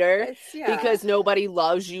hater because nobody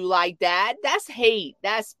loves you like that. That's hate.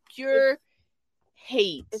 That's pure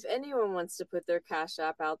hate. If anyone wants to put their Cash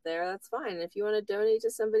App out there, that's fine. If you want to donate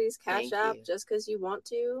to somebody's Cash App just because you want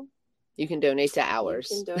to, you can donate to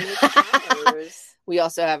ours. You can donate to ours. We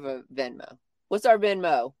also have a Venmo. What's our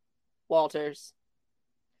Venmo, Walters?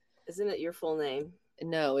 Isn't it your full name?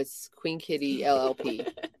 No, it's Queen Kitty LLP.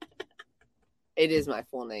 It is my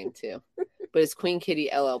full name too, but it's Queen Kitty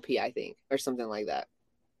LLP, I think, or something like that.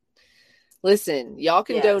 Listen, y'all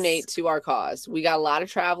can donate to our cause. We got a lot of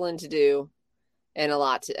traveling to do, and a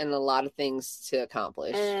lot of things to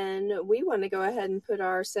accomplish. And we want to go ahead and put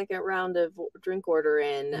our second round of drink order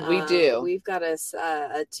in. We do. We've got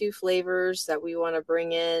 2 flavors that we want to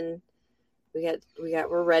bring in.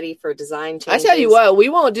 We're ready for design changes. I tell you what, we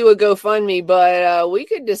won't do a GoFundMe, but we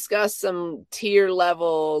could discuss some tier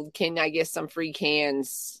level. Can I get some free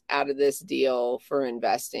cans out of this deal for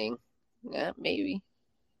investing? Yeah, maybe.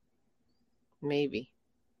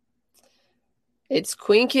 It's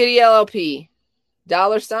Queen Kitty LLP.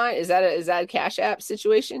 $? Is that a Cash App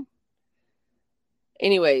situation?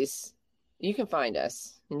 Anyways, you can find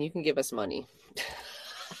us and you can give us money.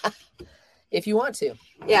 If you want to.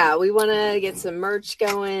 Yeah, we want to get some merch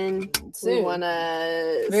going. Soon. We want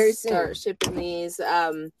to start shipping these.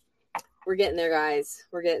 We're getting there, guys.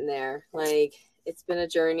 We're getting there. Like, it's been a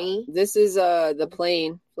journey. This is the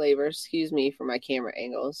plain flavor. Excuse me for my camera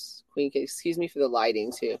angles. Queen, excuse me for the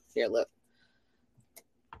lighting too. Here, look.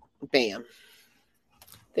 Bam.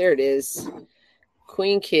 There it is.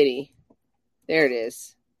 Queen Kitty. There it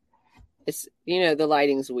is. It's, the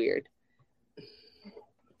lighting's weird.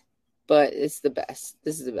 But it's the best.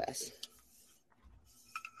 This is the best.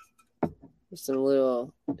 There's some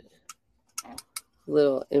little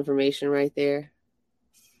information right there.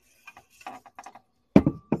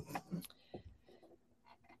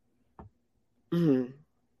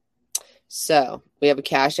 So we have a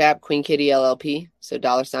Cash App, Queen Kitty LLP. So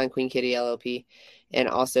 $ Queen Kitty LLP. And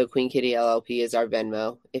also Queen Kitty LLP is our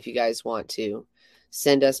Venmo if you guys want to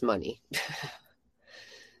send us money.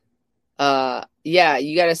 Yeah,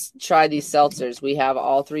 you got to try these seltzers. We have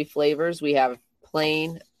all 3 flavors. We have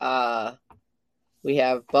plain, we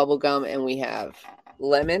have bubblegum, and we have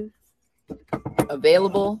lemon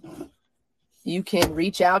available. You can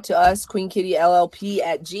reach out to us,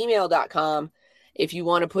 queenkittyllp@gmail.com, If you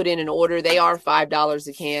want to put in an order, they are $5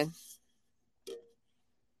 a can.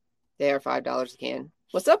 They are $5 a can.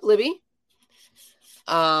 What's up, Libby?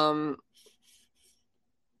 And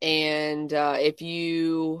if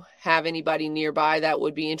you have anybody nearby that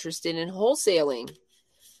would be interested in wholesaling,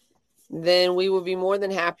 then we would be more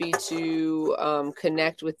than happy to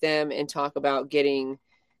connect with them and talk about getting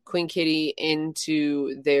Queen Kitty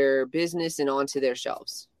into their business and onto their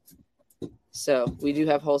shelves. So we do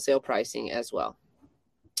have wholesale pricing as well.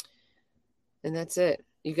 And that's it.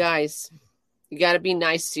 You guys, you got to be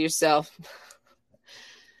nice to yourself.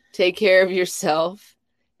 Take care of yourself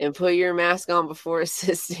and put your mask on before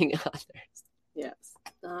assisting others. Yes.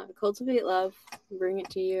 Cultivate love. Bring it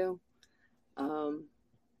to you.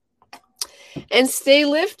 And stay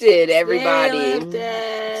lifted, everybody.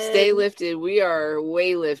 Stay lifted. We are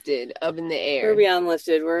way lifted, up in the air. We're beyond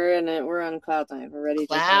lifted. We're on cloud nine. We're ready to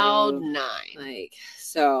cloud go. 9. Like,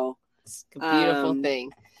 so it's a beautiful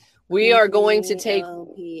thing. We are going to take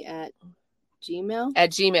LLP at Gmail.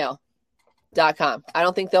 At gmail.com. I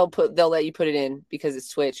don't think they'll let you put it in because it's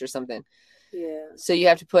Twitch or something. Yeah. So you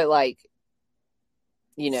have to put like,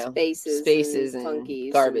 you know, spaces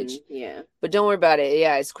and garbage. Yeah. But don't worry about it.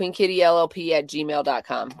 Yeah, it's queenkittyllp at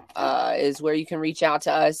gmail.com is where you can reach out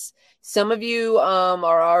to us. Some of you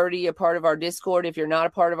are already a part of our Discord. If you're not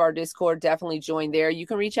a part of our Discord, definitely join there. You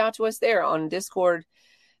can reach out to us there on Discord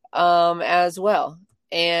as well.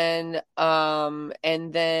 And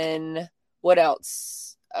then what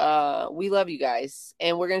else? We love you guys.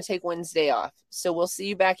 And we're going to take Wednesday off. So we'll see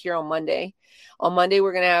you back here on Monday. On Monday,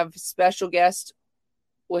 we're going to have special guest.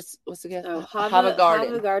 What's the guest? Oh, Hava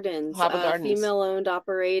Gardens. Hava Gardens. Female-owned,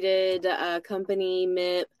 operated company,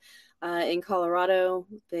 MIP, in Colorado.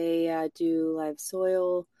 They do live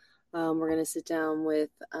soil. We're going to sit down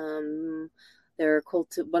with one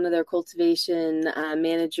of their cultivation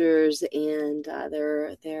managers and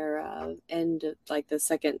their end, like the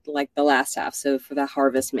second, like the last half. So for the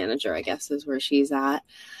harvest manager, I guess is where she's at.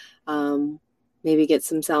 Maybe get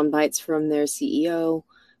some sound bites from their CEO.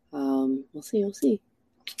 We'll see.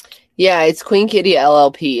 Yeah, it's Queen Kitty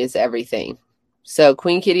LLP is everything. So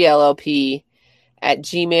Queen Kitty LLP at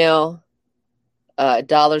Gmail,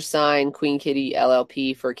 $ Queen Kitty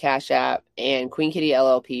LLP for Cash App, and Queen Kitty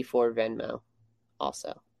LLP for Venmo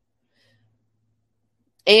also.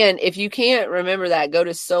 And if you can't remember that, go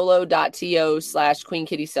to solo.to /Queen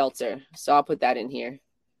Kitty Seltzer. So I'll put that in here.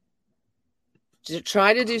 Just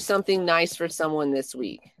try to do something nice for someone this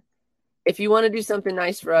week. If you want to do something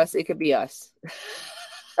nice for us, it could be us.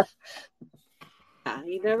 Yeah,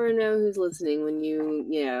 you never know who's listening when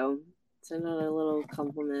you send out a little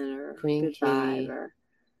compliment or Queen good Kitty vibe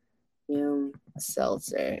or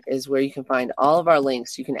Seltzer is where you can find all of our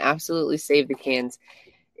links. You can absolutely save the cans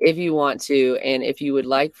if you want to, and if you would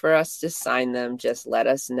like for us to sign them, just let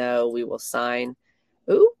us know. We will sign.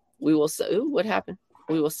 What happened?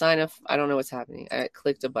 We will sign I don't know what's happening. I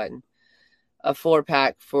clicked a button. A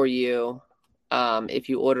 4-pack for you. If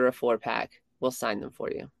you order a 4-pack, we'll sign them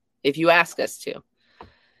for you. If you ask us to.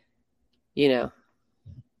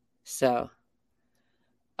 So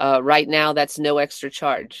right now that's no extra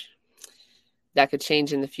charge. That could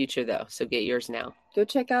change in the future though. So get yours now. Go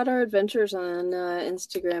check out our adventures on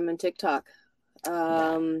Instagram and TikTok.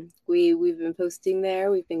 We've been posting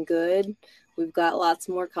there. We've been good. We've got lots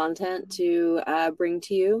more content to bring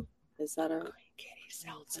to you. Is that our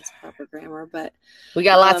that's proper grammar? But we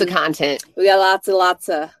got lots of content. We got lots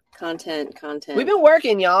of content. We've been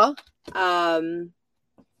working, y'all.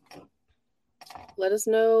 Let us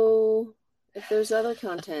know if there's other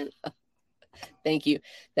content. Thank you.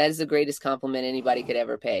 That is the greatest compliment anybody could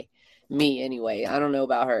ever pay. Me, anyway. I don't know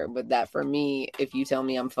about her, but that for me, if you tell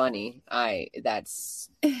me I'm funny, that's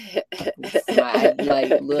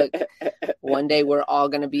look, one day we're all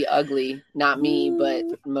going to be ugly. Not me, but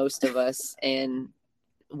most of us. And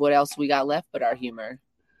what else we got left but our humor?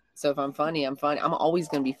 So if I'm funny, I'm funny. I'm always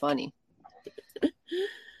going to be funny.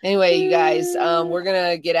 Anyway, you guys, we're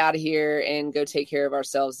going to get out of here and go take care of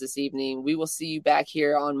ourselves this evening. We will see you back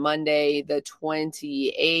here on Monday, the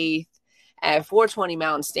 28th at 4:20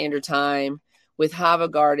 Mountain Standard Time with Hava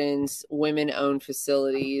Gardens, women-owned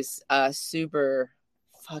facilities. Super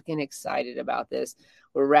fucking excited about this.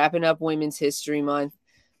 We're wrapping up Women's History Month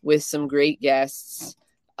with some great guests,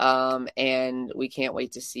 and we can't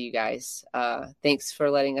wait to see you guys. Thanks for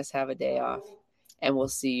letting us have a day off, and we'll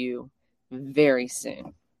see you very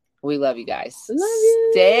soon. We love you guys. Love you.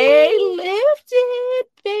 Stay lifted,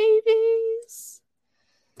 babies.